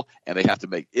temple, and they have to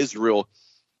make Israel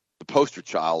the poster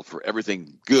child for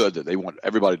everything good that they want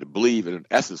everybody to believe. And in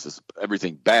essence, it's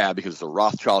everything bad because it's a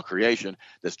Rothschild creation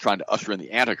that's trying to usher in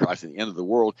the Antichrist at the end of the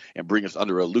world and bring us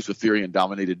under a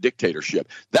Luciferian-dominated dictatorship.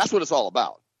 That's what it's all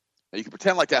about. Now, you can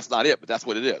pretend like that's not it, but that's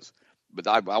what it is. But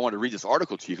I want to read this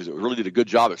article to you because it really did a good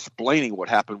job explaining what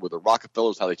happened with the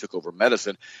Rockefellers, how they took over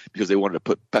medicine because they wanted to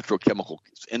put petrochemicals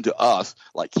into us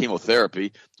like chemotherapy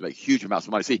to make huge amounts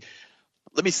of money. See,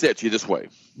 let me say it to you this way.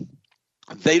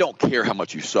 They don't care how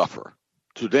much you suffer.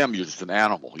 To them, you're just an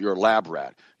animal. You're a lab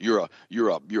rat. You're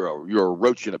a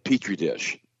roach in a petri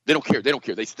dish. They don't care. They don't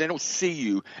care. They don't see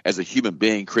you as a human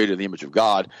being created in the image of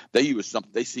God. They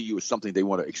see you as something they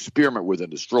want to experiment with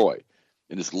and destroy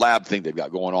in this lab thing they've got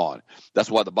going on.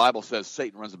 That's why the Bible says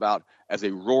Satan runs about as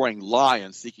a roaring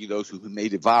lion seeking those who he may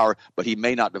devour, but he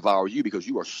may not devour you because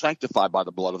you are sanctified by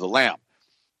the blood of the Lamb.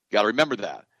 You got to remember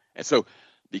that. And so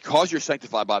because you're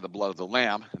sanctified by the blood of the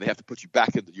Lamb, and they have to put you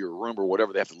back into your room or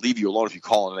whatever, they have to leave you alone if you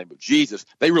call on the name of Jesus,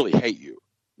 they really hate you.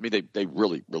 I mean, they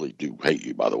really, really do hate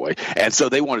you, by the way. And so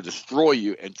they want to destroy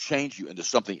you and change you into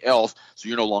something else so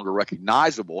you're no longer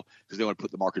recognizable because they want to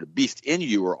put the mark of the beast in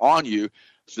you or on you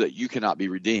so that you cannot be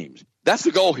redeemed. That's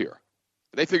the goal here.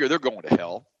 They figure they're going to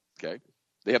hell, okay?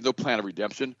 They have no plan of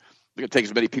redemption. They're going to take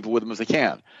as many people with them as they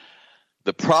can.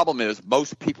 The problem is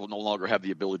most people no longer have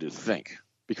the ability to think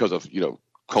because of,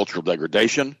 cultural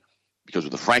degradation, because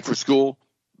of the Frankfurt School,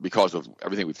 because of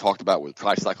everything we've talked about with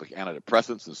tricyclic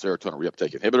antidepressants and serotonin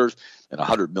reuptake inhibitors, and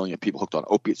 100 million people hooked on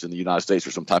opiates in the United States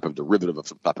or some type of derivative of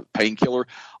some type of painkiller.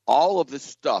 All of this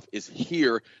stuff is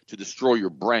here to destroy your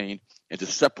brain and to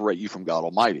separate you from God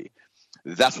Almighty.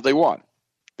 That's what they want.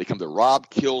 They come to rob,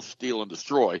 kill, steal, and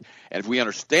destroy. And if we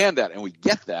understand that and we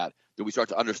get that, then we start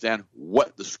to understand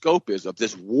what the scope is of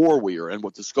this war we are in,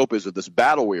 what the scope is of this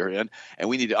battle we are in, and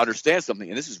we need to understand something.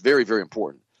 And this is very, very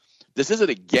important. This isn't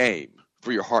a game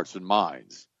for your hearts and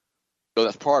minds. So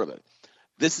that's part of it.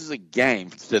 This is a game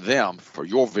to them for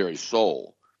your very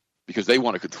soul, because they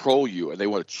want to control you and they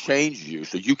want to change you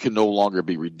so you can no longer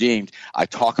be redeemed. I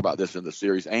talk about this in the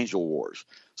series Angel Wars.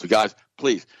 So guys,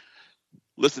 please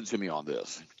listen to me on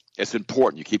this. It's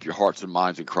important you keep your hearts and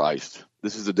minds in Christ.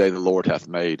 This is the day the Lord hath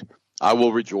made. I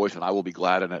will rejoice and I will be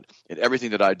glad in it. In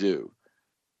everything that I do,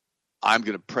 I'm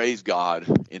going to praise God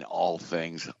in all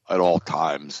things at all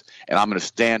times. And I'm going to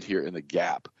stand here in the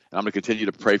gap. And I'm going to continue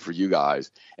to pray for you guys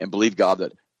and believe, God,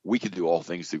 that we can do all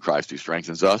things through Christ who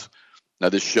strengthens us. Now,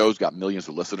 this show's got millions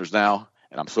of listeners now,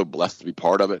 and I'm so blessed to be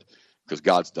part of it because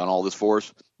God's done all this for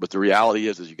us. But the reality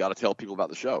is you got to tell people about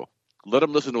the show. Let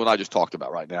them listen to what I just talked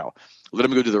about right now. Let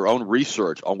them go do their own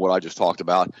research on what I just talked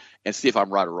about and see if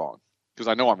I'm right or wrong. Because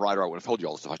I know I'm right or I would have told you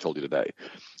all the stuff I told you today.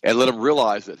 And let them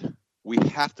realize that we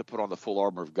have to put on the full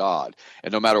armor of God.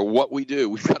 And no matter what we do,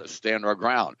 we've got to stand our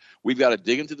ground. We've got to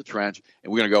dig into the trench,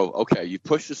 and we're going to go, okay, you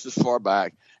pushed us this far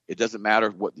back. It doesn't matter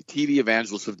what the TV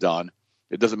evangelists have done.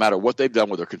 It doesn't matter what they've done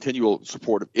with their continual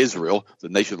support of Israel, the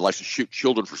nation that likes to shoot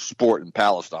children for sport in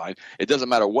Palestine. It doesn't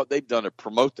matter what they've done to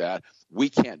promote that. We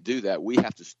can't do that. We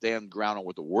have to stand ground on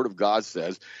what the Word of God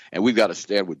says, and we've got to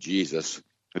stand with Jesus,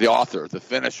 the author, the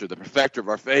finisher, the perfecter of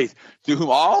our faith, through whom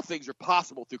all things are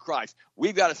possible through Christ.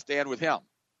 We've got to stand with him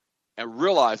and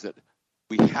realize that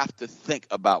we have to think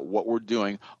about what we're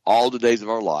doing all the days of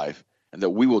our life and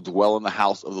that we will dwell in the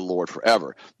house of the Lord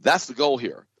forever. That's the goal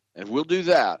here. And we'll do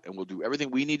that, and we'll do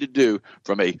everything we need to do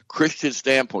from a Christian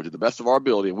standpoint to the best of our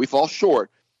ability. And we fall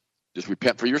short, just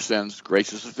repent for your sins.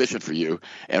 Grace is sufficient for you.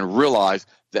 And realize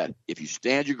that if you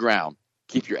stand your ground,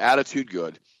 keep your attitude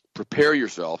good, prepare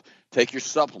yourself, take your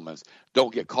supplements,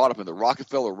 don't get caught up in the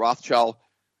Rockefeller, Rothschild,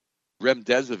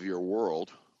 remdesivir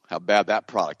world, how bad that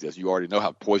product is. You already know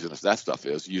how poisonous that stuff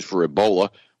is, used for Ebola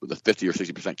with a 50 or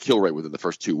 60% kill rate within the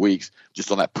first 2 weeks, just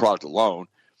on that product alone.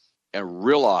 And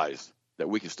realize that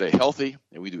we can stay healthy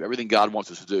and we do everything God wants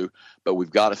us to do, but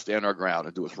we've got to stand our ground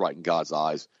and do what's right in God's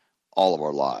eyes all of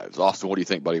our lives. Austin, what do you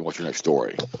think, buddy? What's your next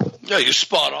story? Yeah, you're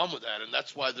spot on with that, and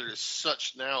that's why there is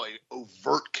such now a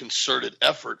overt concerted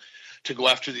effort to go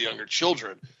after the younger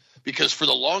children, because for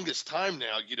the longest time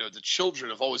now, the children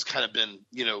have always kind of been,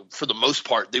 for the most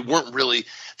part, they weren't really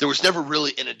 – there was never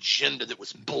really an agenda that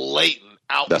was blatant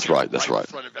out That's there right. That's right. in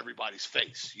front of everybody's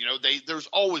face. There's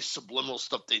always subliminal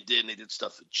stuff they did, and they did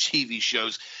stuff in TV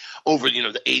shows over,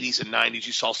 the 80s and 90s.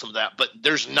 You saw some of that, but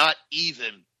there's not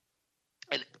even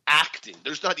an acting.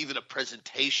 There's not even a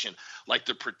presentation like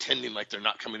they're pretending like they're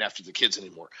not coming after the kids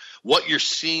anymore. What you're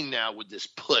seeing now with this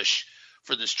push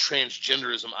for this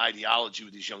transgenderism ideology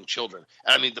with these young children.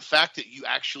 And I mean, the fact that you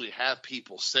actually have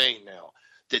people saying now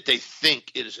that they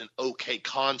think it is an okay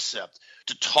concept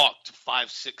to talk to 5,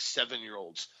 6,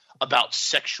 7-year-olds about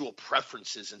sexual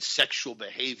preferences and sexual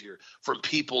behavior from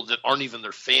people that aren't even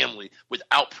their family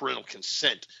without parental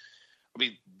consent. I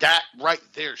mean, that right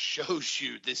there shows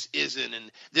you this isn't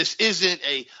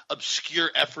a obscure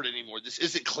effort anymore. This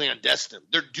isn't clandestine.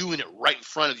 They're doing it right in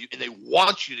front of you, and they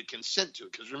want you to consent to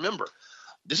it. Because remember,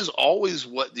 this is always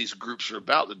what these groups are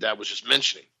about that Dad was just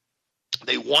mentioning.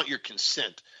 They want your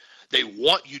consent. They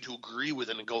want you to agree with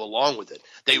it and go along with it.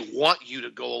 They want you to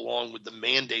go along with the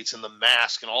mandates and the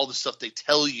mask and all the stuff they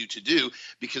tell you to do,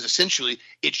 because essentially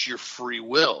it's your free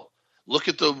will. Look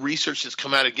at the research that's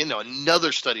come out again now.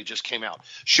 Another study just came out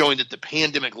showing that the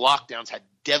pandemic lockdowns had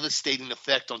devastating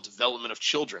effect on development of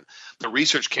children. The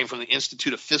research came from the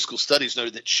Institute of Fiscal Studies,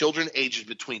 noted that children ages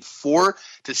between 4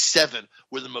 to 7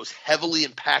 were the most heavily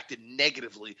impacted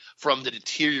negatively from the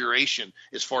deterioration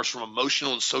as far as from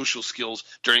emotional and social skills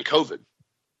during COVID.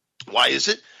 Why is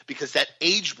it? Because that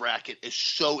age bracket is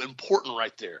so important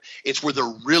right there. It's where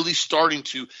they're really starting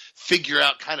to figure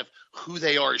out kind of who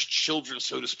they are as children,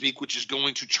 so to speak, which is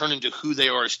going to turn into who they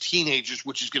are as teenagers,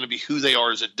 which is going to be who they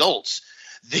are as adults.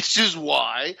 This is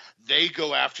why they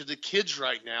go after the kids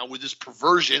right now with this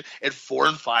perversion at 4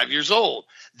 and 5 years old.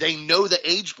 They know the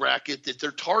age bracket that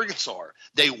their targets are.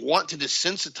 They want to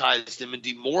desensitize them and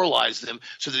demoralize them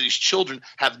so that these children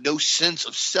have no sense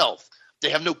of self. They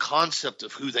have no concept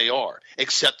of who they are,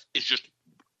 except it's just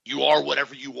you are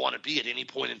whatever you want to be at any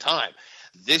point in time.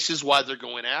 This is why they're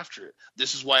going after it.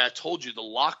 This is why I told you the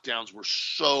lockdowns were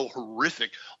so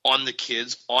horrific on the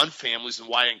kids, on families, and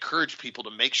why I encourage people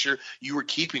to make sure you were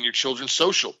keeping your children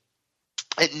social.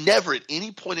 And never at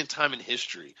any point in time in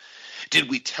history did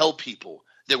we tell people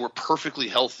that were perfectly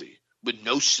healthy with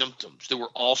no symptoms, that were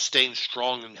all staying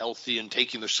strong and healthy and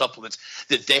taking their supplements,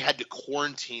 that they had to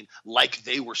quarantine like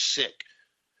they were sick.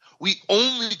 We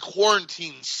only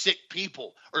quarantine sick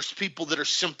people or people that are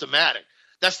symptomatic.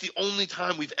 That's the only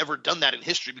time we've ever done that in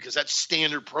history because that's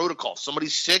standard protocol.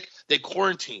 Somebody's sick, they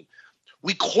quarantine.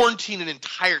 We quarantine an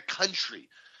entire country.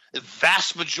 The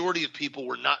vast majority of people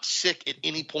were not sick at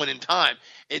any point in time.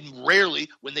 And rarely,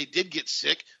 when they did get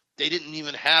sick, they didn't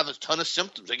even have a ton of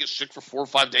symptoms. They get sick for 4 or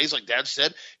 5 days, like Dad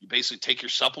said. You basically take your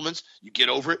supplements, you get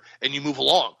over it, and you move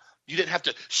along. You didn't have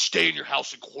to stay in your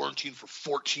house and quarantine for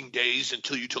 14 days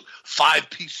until you took 5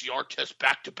 PCR tests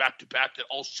back to back to back that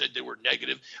all said they were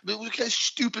negative. I mean, what kind of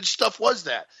stupid stuff was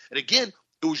that? And again,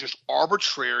 it was just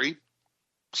arbitrary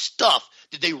stuff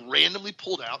that they randomly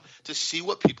pulled out to see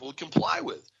what people would comply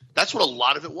with. That's what a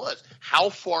lot of it was. How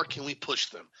far can we push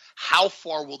them? How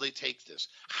far will they take this?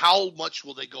 How much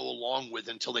will they go along with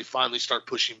until they finally start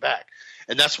pushing back?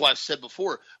 And that's why I've said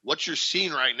before, what you're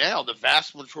seeing right now, the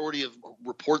vast majority of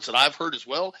reports that I've heard as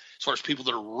well, as far as people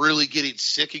that are really getting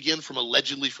sick again from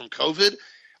allegedly from COVID,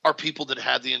 are people that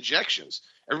had the injections.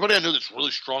 Everybody I know that's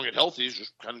really strong and healthy is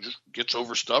just kind of just gets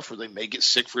over stuff, or they may get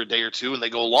sick for a day or two and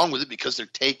they go along with it because they're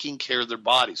taking care of their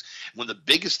bodies. One of the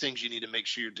biggest things you need to make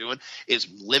sure you're doing is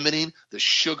limiting the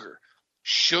sugar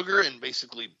and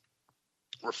basically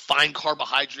refined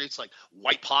carbohydrates like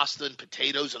white pasta and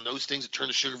potatoes and those things that turn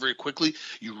to sugar very quickly.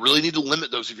 You really need to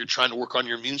limit those if you're trying to work on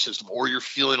your immune system or you're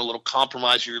feeling a little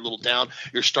compromised, you're a little down,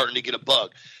 you're starting to get a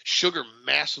bug. Sugar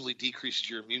massively decreases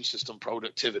your immune system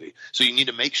productivity. So you need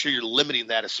to make sure you're limiting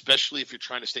that, especially if you're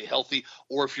trying to stay healthy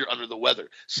or if you're under the weather.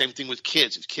 Same thing with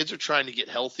kids. If kids are trying to get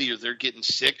healthy or they're getting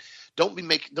sick, don't be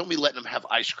letting them have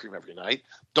ice cream every night.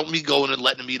 Don't be going and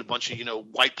letting them eat a bunch of,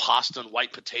 white pasta and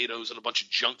white potatoes and a bunch of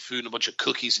junk food and a bunch of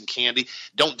cookies and candy.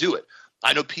 Don't do it.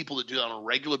 I know people that do that on a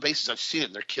regular basis. I've seen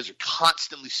it. Their kids are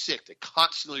constantly sick. They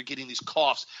constantly are getting these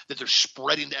coughs that they're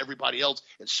spreading to everybody else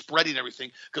and spreading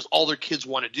everything because all their kids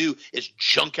want to do is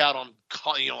junk out on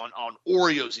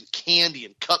Oreos and candy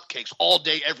and cupcakes all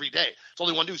day, every day. That's all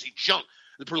they want to do is eat junk.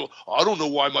 The person goes, I don't know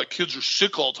why my kids are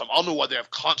sick all the time. I don't know why they have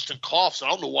constant coughs. I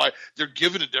don't know why they're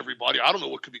giving it to everybody. I don't know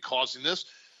what could be causing this.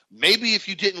 Maybe if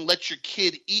you didn't let your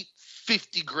kid eat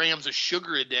 50 grams of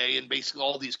sugar a day and basically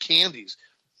all these candies,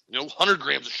 100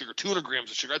 grams of sugar, 200 grams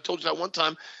of sugar. I told you that one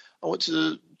time I went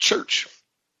to church.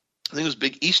 I think it was a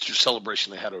big Easter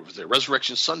celebration they had over there,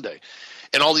 Resurrection Sunday.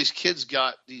 And all these kids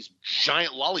got these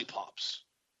giant lollipops.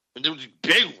 And there were these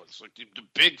big ones, like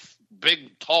the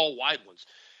big, tall, wide ones.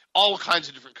 All kinds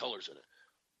of different colors in it.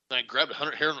 And I grabbed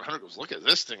 100 hair and 100 goes, look at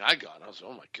this thing I got. And I was like,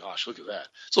 oh my gosh, look at that.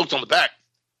 So I looked on the back.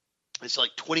 It's like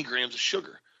 20 grams of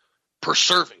sugar per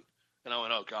serving. And I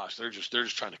went, oh gosh, they're just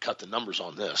trying to cut the numbers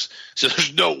on this. So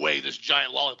there's no way this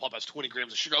giant lollipop has 20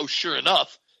 grams of sugar. Oh, sure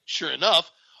enough.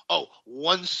 Oh,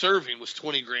 one serving was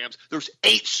 20 grams. There's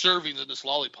 8 servings in this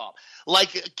lollipop.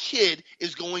 Like a kid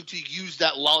is going to use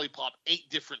that lollipop 8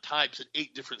 different times in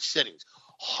 8 different settings.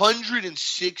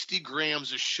 160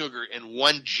 grams of sugar in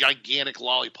one gigantic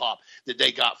lollipop that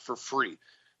they got for free.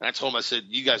 And I told them, I said,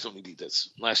 you guys don't need to eat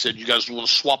this. And I said, you guys want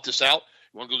to swap this out?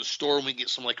 You want to go to the store and we can get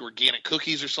some like organic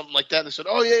cookies or something like that? And they said,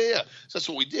 oh, yeah. So that's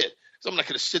what we did. So I'm not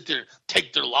going to sit there and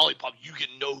take their lollipop. You get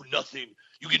nothing.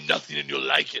 You get nothing and you'll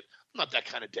like it. I'm not that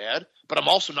kind of dad, but I'm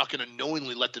also not going to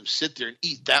knowingly let them sit there and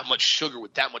eat that much sugar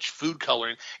with that much food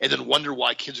coloring and then wonder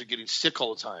why kids are getting sick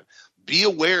all the time. Be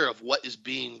aware of what is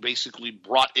being basically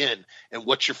brought in and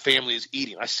what your family is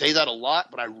eating. I say that a lot,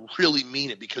 but I really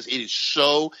mean it because it is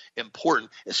so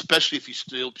important, especially if you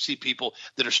still see people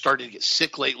that are starting to get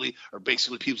sick lately or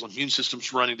basically people's immune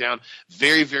systems running down.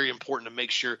 Very, very important to make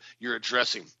sure you're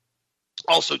addressing.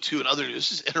 Also, too, in other news,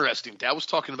 this is interesting. Dad was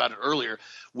talking about it earlier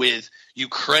with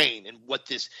Ukraine and what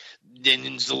this – then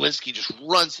Zelensky just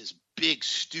runs his big,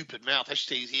 stupid mouth. I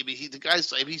should say the guy's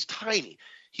 – he's tiny.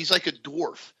 He's like a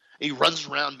dwarf. And he runs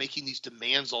around making these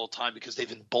demands all the time because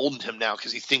they've emboldened him now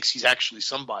because he thinks he's actually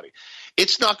somebody.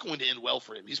 It's not going to end well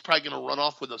for him. He's probably going to run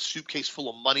off with a suitcase full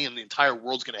of money and the entire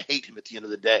world's going to hate him at the end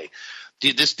of the day.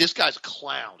 This guy's a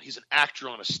clown. He's an actor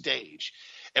on a stage.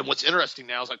 And what's interesting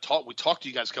now is we talked to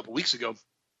you guys a couple weeks ago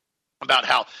about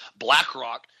how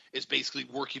BlackRock is basically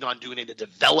working on doing a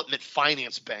development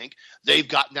finance bank. They've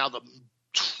got now the $1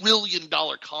 trillion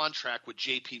contract with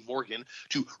JP Morgan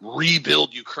to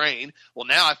rebuild Ukraine. Well,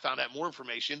 now I found out more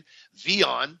information.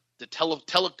 VEON, the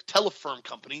telefirm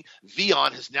company,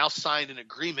 Vion, has now signed an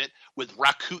agreement with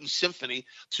Rakuten Symphony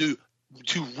to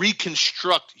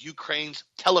reconstruct Ukraine's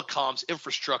telecoms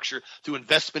infrastructure through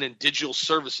investment in digital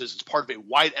services as part of a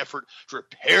wide effort to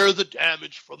repair the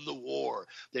damage from the war.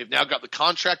 They've now got the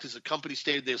contract. As the company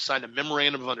stated, they have signed a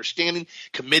memorandum of understanding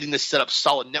committing to set up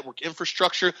solid network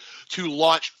infrastructure to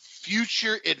launch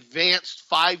future advanced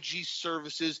 5G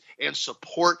services and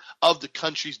support of the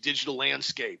country's digital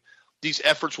landscape. These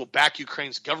efforts will back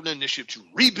Ukraine's government initiative to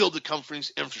rebuild the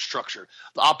country's infrastructure.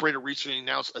 The operator recently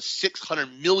announced a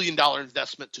 $600 million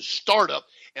investment to start up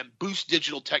and boost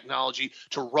digital technology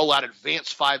to roll out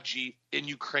advanced 5G in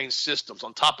Ukraine's systems.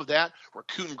 On top of that,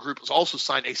 Rakuten Group has also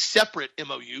signed a separate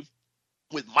MOU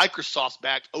with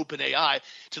Microsoft-backed OpenAI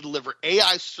to deliver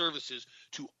AI services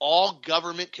to all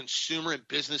government, consumer, and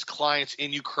business clients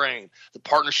in Ukraine. The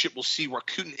partnership will see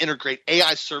Rakuten integrate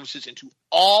AI services into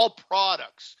all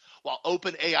products, while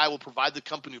OpenAI will provide the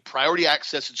company priority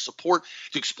access and support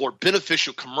to explore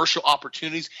beneficial commercial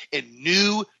opportunities and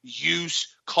new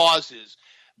use causes.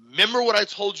 Remember what I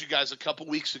told you guys a couple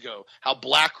weeks ago, how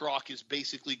BlackRock is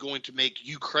basically going to make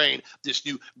Ukraine this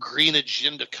new green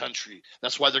agenda country.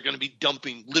 That's why they're going to be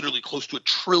dumping literally close to $1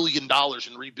 trillion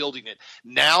in rebuilding it.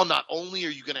 Now, not only are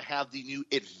you going to have the new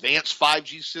advanced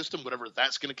 5G system, whatever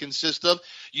that's going to consist of,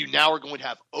 you now are going to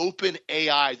have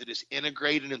OpenAI that is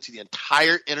integrated into the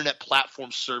entire internet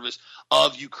platform service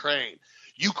of Ukraine.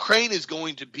 Ukraine is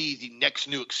going to be the next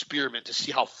new experiment to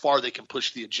see how far they can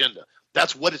push the agenda.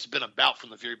 That's what it's been about from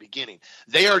the very beginning.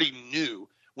 They already knew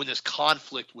when this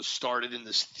conflict was started and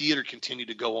this theater continued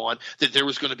to go on that there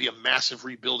was going to be a massive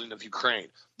rebuilding of Ukraine.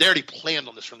 They already planned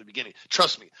on this from the beginning.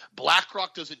 Trust me,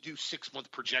 BlackRock doesn't do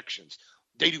 6-month projections.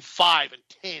 They do 5 and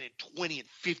 10 and 20 and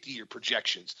 50-year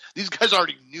projections. These guys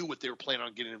already knew what they were planning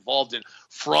on getting involved in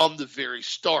from the very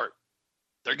start.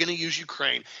 They're going to use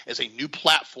Ukraine as a new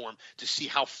platform to see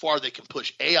how far they can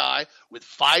push AI with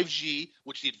 5G,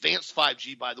 which the advanced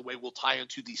 5G, by the way, will tie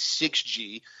into the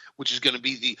 6G, which is going to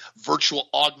be the virtual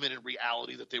augmented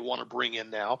reality that they want to bring in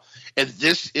now. And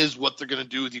this is what they're going to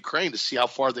do with Ukraine to see how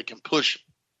far they can push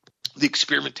the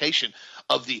experimentation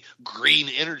of the green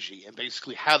energy and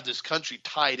basically have this country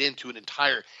tied into an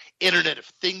entire Internet of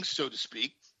Things, so to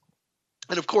speak.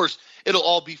 And, of course, it'll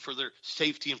all be for their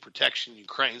safety and protection in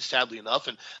Ukraine, sadly enough.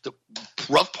 And the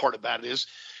rough part about it is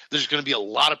there's going to be a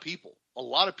lot of people.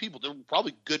 They're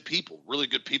probably good people, really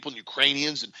good people, and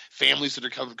Ukrainians and families that are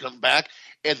coming back.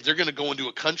 And they're going to go into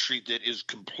a country that is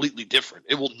completely different.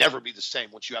 It will never be the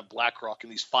same once you have BlackRock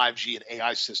and these 5G and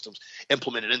AI systems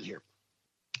implemented in here.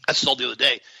 I saw the other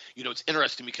day, it's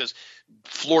interesting because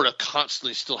Florida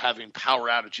constantly still having power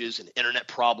outages and internet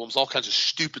problems, all kinds of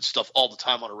stupid stuff all the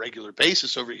time on a regular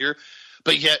basis over here.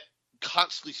 But yet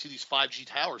constantly see these 5G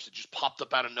towers that just popped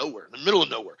up out of nowhere, in the middle of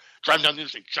nowhere. Driving down the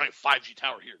interstate, giant 5G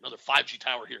tower here, another 5G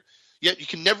tower here. Yet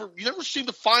you never seem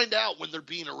to find out when they're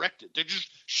being erected. They just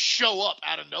show up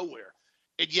out of nowhere.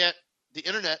 And yet the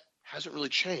internet hasn't really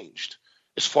changed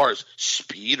as far as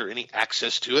speed or any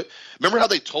access to it. Remember how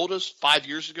they told us 5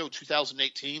 years ago,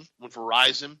 2018, when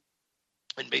Verizon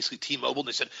and basically T-Mobile,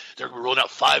 they said they're going to roll out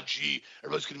 5G.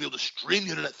 Everybody's going to be able to stream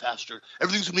the internet faster.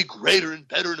 Everything's going to be greater and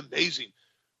better and amazing.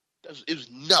 It was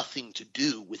nothing to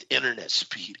do with internet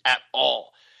speed at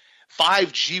all.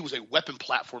 5G was a weapon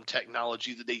platform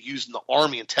technology that they used in the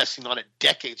Army and testing on it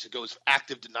decades ago as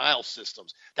active denial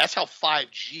systems. That's how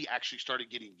 5G actually started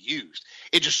getting used.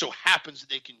 It just so happens that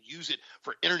they can use it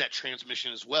for internet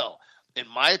transmission as well. In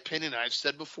my opinion, I've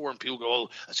said before, and people go, oh,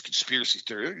 that's conspiracy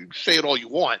theory. You can say it all you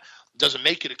want. It doesn't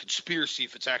make it a conspiracy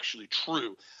if it's actually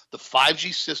true. The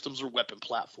 5G systems are weapon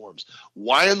platforms.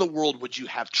 Why in the world would you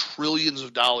have trillions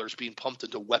of dollars being pumped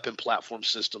into weapon platform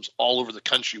systems all over the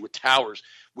country with towers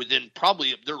within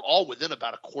they're all within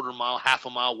about a quarter mile, half a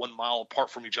mile, 1 mile apart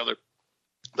from each other.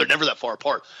 They're never that far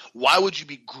apart. Why would you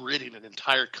be gridding an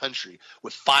entire country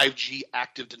with 5G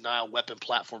active denial weapon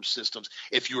platform systems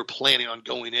if you were planning on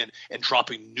going in and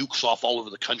dropping nukes off all over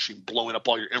the country and blowing up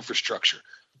all your infrastructure?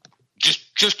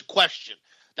 Just a question.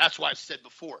 That's why I said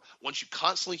before, once you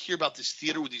constantly hear about this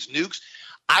theater with these nukes,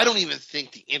 I don't even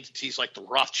think the entities like the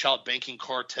Rothschild banking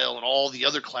cartel and all the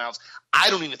other clowns, I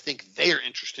don't even think they are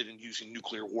interested in using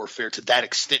nuclear warfare to that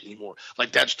extent anymore.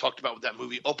 Like Dad just talked about with that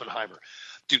movie Oppenheimer.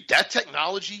 Dude, that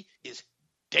technology is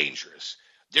dangerous.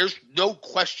 There's no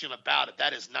question about it.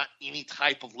 That is not any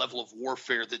type of level of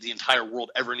warfare that the entire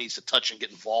world ever needs to touch and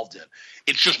get involved in.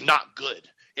 It's just not good.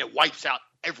 It wipes out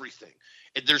everything.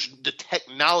 And the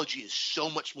technology is so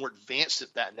much more advanced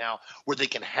at that now, where they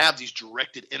can have these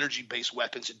directed energy-based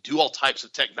weapons and do all types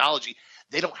of technology.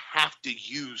 They don't have to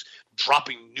use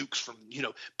dropping nukes from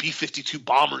B-52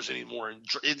 bombers anymore. And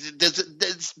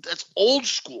that's old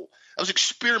school. That was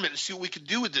experiment and see what we could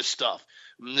do with this stuff.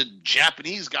 And the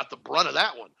Japanese got the brunt of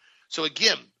that one. So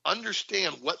again,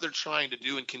 understand what they're trying to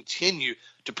do and continue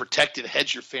to protect and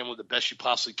hedge your family the best you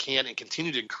possibly can, and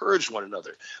continue to encourage one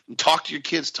another. And talk to your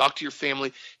kids, talk to your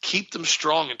family, keep them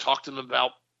strong, and talk to them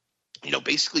about,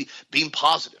 basically being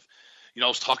positive. I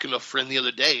was talking to a friend the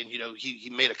other day, and he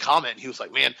made a comment, and he was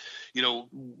like, "Man,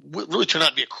 what really turned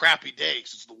out to be a crappy day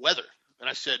because it's the weather." And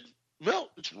I said, "Well,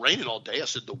 it's raining all day." I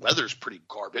said, "The weather's pretty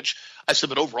garbage." I said,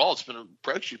 "But overall, it's been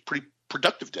actually a pretty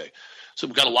productive day." So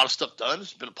we've got a lot of stuff done.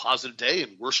 It's been a positive day,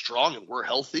 and we're strong, and we're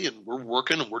healthy, and we're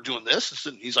working, and we're doing this.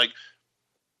 And he's like,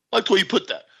 "I like the way you put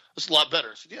that. That's a lot better."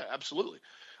 I said, "Yeah, absolutely."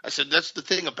 I said, that's the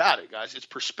thing about it, guys. It's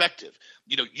perspective.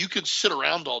 You could sit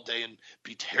around all day and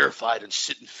be terrified and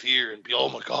sit in fear and be, "Oh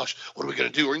my gosh, what are we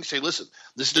going to do?" Or you can say, "Listen,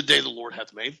 this is the day the Lord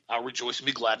hath made. I'll rejoice and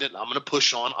be glad in it. And I'm going to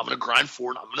push on. I'm going to grind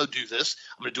forward. I'm going to do this.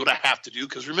 I'm going to do what I have to do."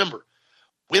 Because remember,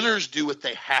 winners do what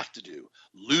they have to do.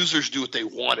 Losers do what they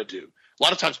want to do. A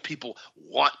lot of times people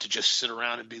want to just sit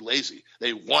around and be lazy.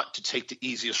 They want to take the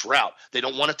easiest route. They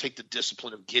don't want to take the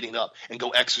discipline of getting up and go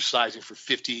exercising for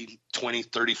 50, 20,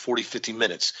 30, 40, 50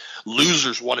 minutes.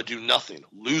 Losers want to do nothing.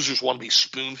 Losers want to be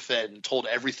spoon-fed and told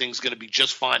everything's going to be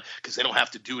just fine because they don't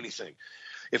have to do anything.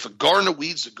 If a garden of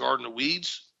weeds is a garden of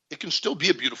weeds, it can still be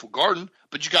a beautiful garden,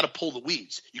 but you got to pull the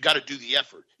weeds. You got to do the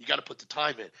effort. You got to put the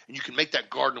time in, and you can make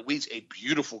that garden of weeds a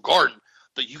beautiful garden.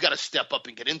 But you got to step up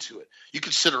and get into it. You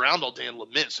can sit around all day and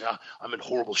lament and say, "I'm in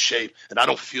horrible shape and I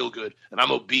don't feel good and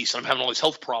I'm obese and I'm having all these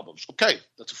health problems." Okay,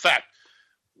 that's a fact.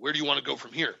 Where do you want to go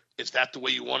from here? Is that the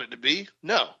way you want it to be?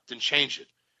 No, then change it.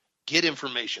 Get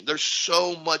information. There's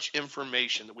so much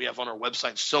information that we have on our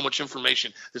website, so much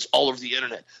information that's all over the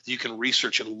internet that you can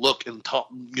research and look and talk,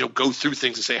 go through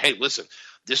things and say, "Hey, listen,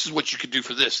 this is what you can do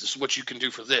for this. This is what you can do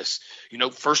for this."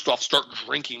 First off, start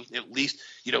drinking at least,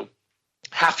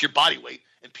 half your body weight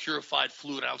and purified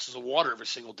fluid ounces of water every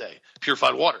single day.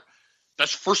 Purified water.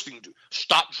 That's the first thing to do.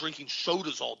 Stop drinking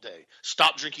sodas all day.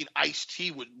 Stop drinking iced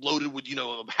tea loaded with,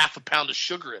 half a pound of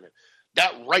sugar in it.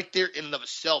 That right there in and of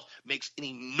itself makes an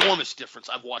enormous difference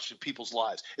I've watched in people's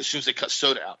lives as soon as they cut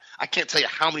soda out. I can't tell you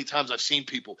how many times I've seen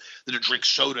people that drink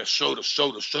soda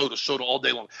all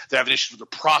day long. They're having issues with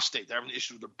their prostate. They're having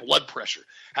issues with their blood pressure,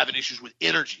 having issues with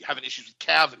energy, having issues with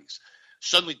cavities.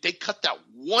 Suddenly they cut that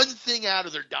one thing out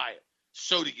of their diet,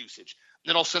 soda usage. And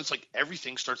then all of a sudden it's like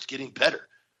everything starts getting better.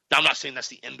 Now, I'm not saying that's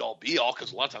the end-all be-all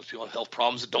because a lot of times people have health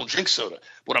problems that don't drink soda.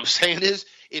 What I'm saying is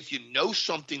if you know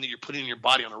something that you're putting in your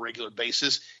body on a regular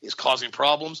basis is causing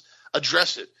problems,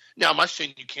 address it. Now, am I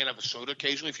saying you can't have a soda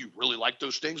occasionally if you really like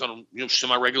those things on a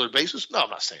semi-regular basis? No, I'm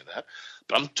not saying that.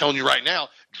 But I'm telling you right now,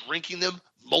 drinking them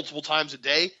multiple times a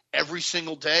day, every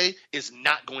single day, is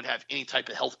not going to have any type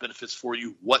of health benefits for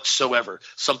you whatsoever.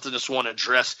 Something that's want to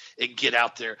address and get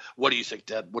out there. What do you think,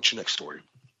 Dad? What's your next story?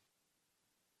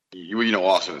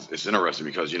 Austin, it's interesting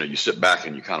because, you sit back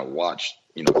and you kind of watch,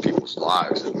 people's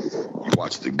lives, and you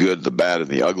watch the good, the bad, and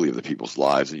the ugly of the people's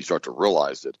lives, and you start to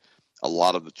realize that a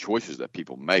lot of the choices that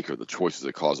people make are the choices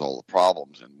that cause all the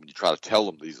problems. And when you try to tell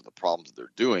them these are the problems that they're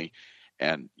doing,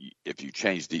 and if you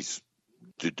change these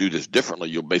to do this differently,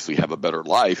 you'll basically have a better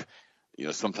life.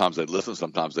 Sometimes they listen,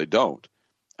 sometimes they don't.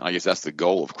 And I guess that's the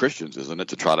goal of Christians, isn't it?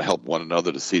 To try to help one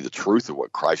another to see the truth of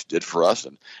what Christ did for us,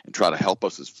 and try to help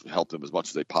them as much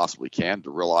as they possibly can to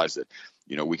realize that,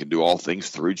 we can do all things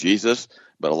through Jesus,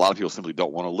 but a lot of people simply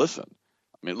don't want to listen.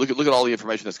 I mean, look at all the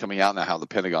information that's coming out now, how the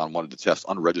Pentagon wanted to test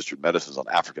unregistered medicines on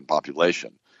African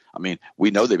population. I mean,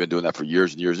 we know they've been doing that for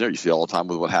years and years and years. You see all the time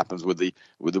with what happens with the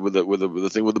thing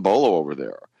with Ebola over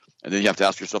there. And then you have to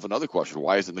ask yourself another question.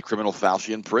 Why isn't the criminal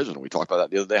Fauci in prison? We talked about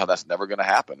that the other day, how that's never going to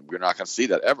happen. We're not going to see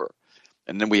that ever.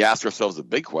 And then we ask ourselves the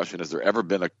big question, has there ever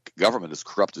been a government as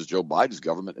corrupt as Joe Biden's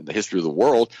government in the history of the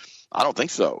world? I don't think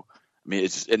so. I mean,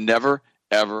 it never,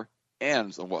 ever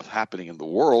ends on what's happening in the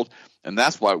world. And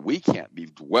that's why we can't be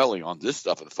dwelling on this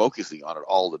stuff and focusing on it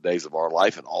all the days of our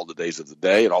life and all the days of the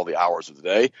day and all the hours of the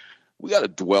day. We got to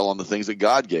dwell on the things that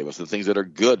God gave us, the things that are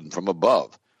good and from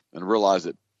above, and realize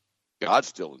that God's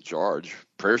still in charge.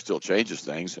 Prayer still changes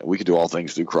things, and we can do all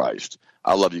things through Christ.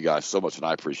 I love you guys so much, and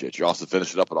I appreciate you. I'll also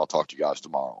finish it up, and I'll talk to you guys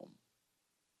tomorrow.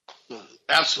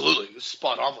 Absolutely.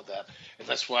 Spot on with that. And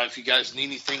that's why if you guys need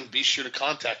anything, be sure to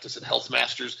contact us at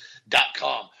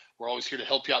healthmasters.com. We're always here to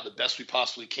help you out the best we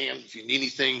possibly can. If you need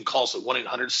anything, call us at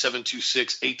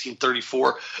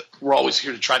 1-800-726-1834. We're always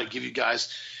here to try to give you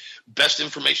guys best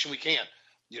information we can.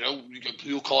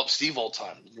 You'll call up Steve all the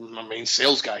time, my main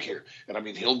sales guy here. And I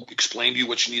mean, he'll explain to you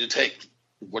what you need to take,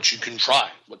 what you can try,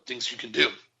 what things you can do.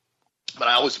 But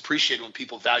I always appreciate when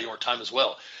people value our time as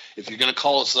well. If you're going to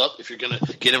call us up, if you're going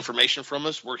to get information from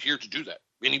us, we're here to do that.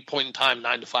 Any point in time,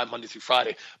 9 to 5, Monday through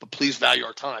Friday. But please value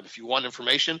our time. If you want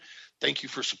information, thank you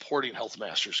for supporting Health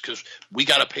Masters, because we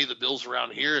got to pay the bills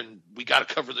around here and we got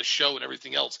to cover the show and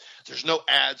everything else. There's no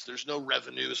ads. There's no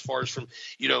revenue as far as from,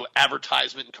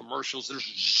 advertisement and commercials.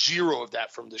 There's zero of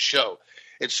that from the show.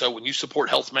 And so when you support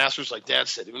Health Masters, like Dad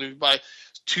said, even if you buy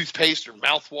toothpaste or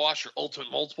mouthwash or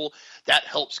Ultimate Multiple, that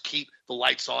helps keep the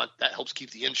lights on. That helps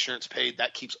keep the insurance paid.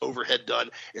 That keeps overhead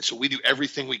done. And so we do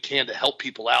everything we can to help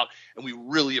people out, and we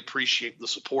really appreciate the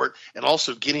support and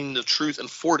also getting the truth and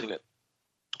forwarding it.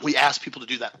 We ask people to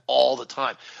do that all the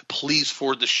time. Please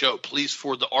forward the show. Please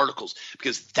forward the articles,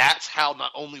 because that's how not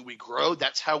only we grow,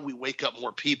 that's how we wake up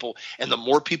more people. And the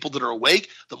more people that are awake,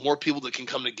 the more people that can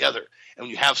come together. And when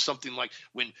you have something like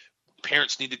when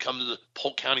parents need to come to the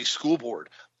Polk County School Board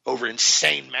over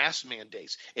insane mask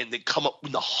mandates, and they come up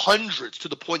in the hundreds to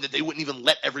the point that they wouldn't even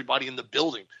let everybody in the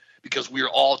building because we are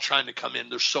all trying to come in.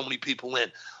 There's so many people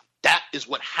in. That is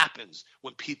what happens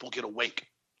when people get awake.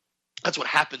 That's what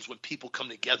happens when people come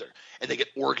together and they get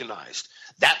organized.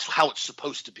 That's how it's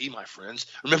supposed to be, my friends.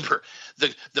 Remember,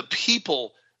 the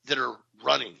people that are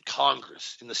running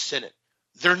Congress and the Senate,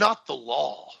 they're not the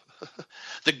law.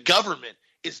 The government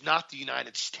is not the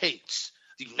United States.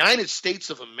 The United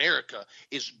States of America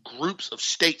is groups of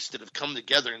states that have come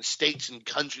together, and states and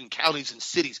countries and counties and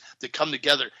cities that come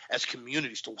together as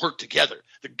communities to work together.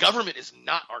 The government is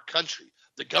not our country.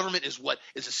 The government is what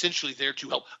is essentially there to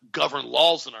help govern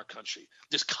laws in our country.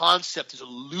 This concept has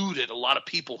eluded a lot of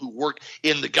people who work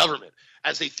in the government,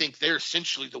 as they think they're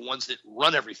essentially the ones that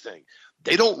run everything.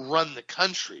 They don't run the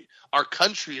country. Our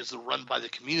country is run by the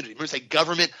community. Remember, it's a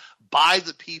government by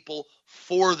the people,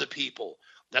 for the people.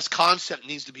 That concept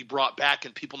needs to be brought back,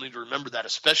 and people need to remember that,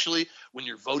 especially when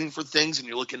you're voting for things and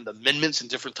you're looking at the amendments and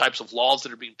different types of laws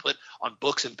that are being put on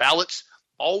books and ballots.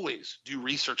 Always do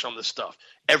research on this stuff.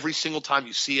 Every single time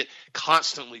you see it,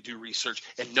 constantly do research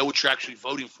and know what you're actually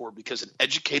voting for, because an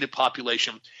educated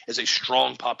population is a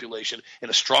strong population,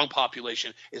 and a strong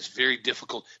population is very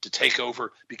difficult to take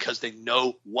over because they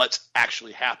know what's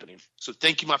actually happening. So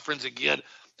thank you, my friends, again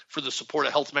for the support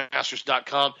of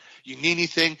healthmasters.com. You need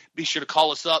anything, be sure to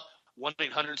call us up,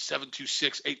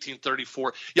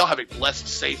 1-800-726-1834. Y'all have a blessed,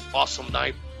 safe, awesome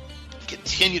night.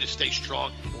 Continue to stay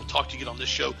strong, and we'll talk to you again on this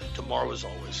show tomorrow as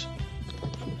always.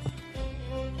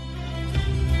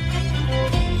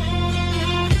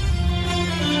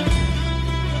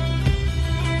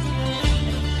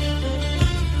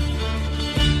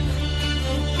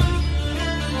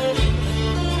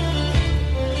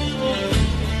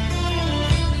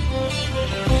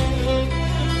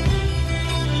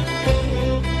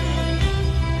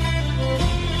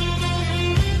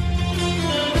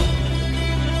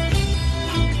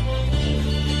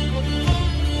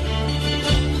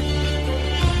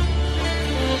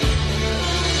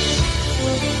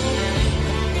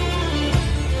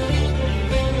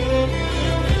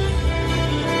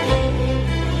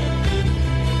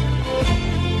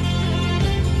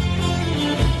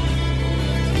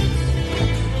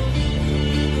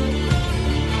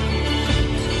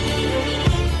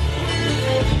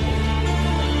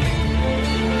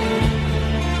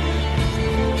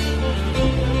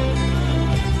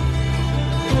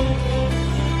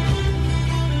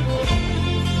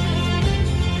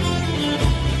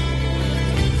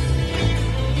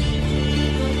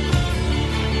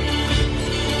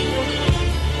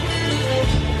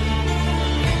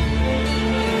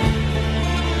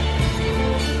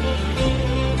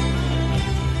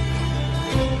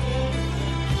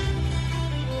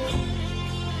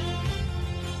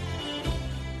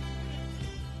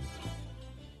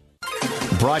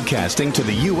 Broadcasting to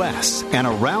the U.S. and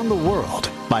around the world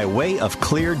by way of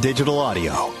clear digital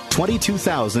audio,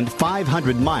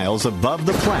 22,500 miles above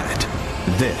the planet.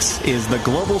 This is the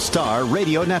Global Star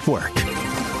Radio Network.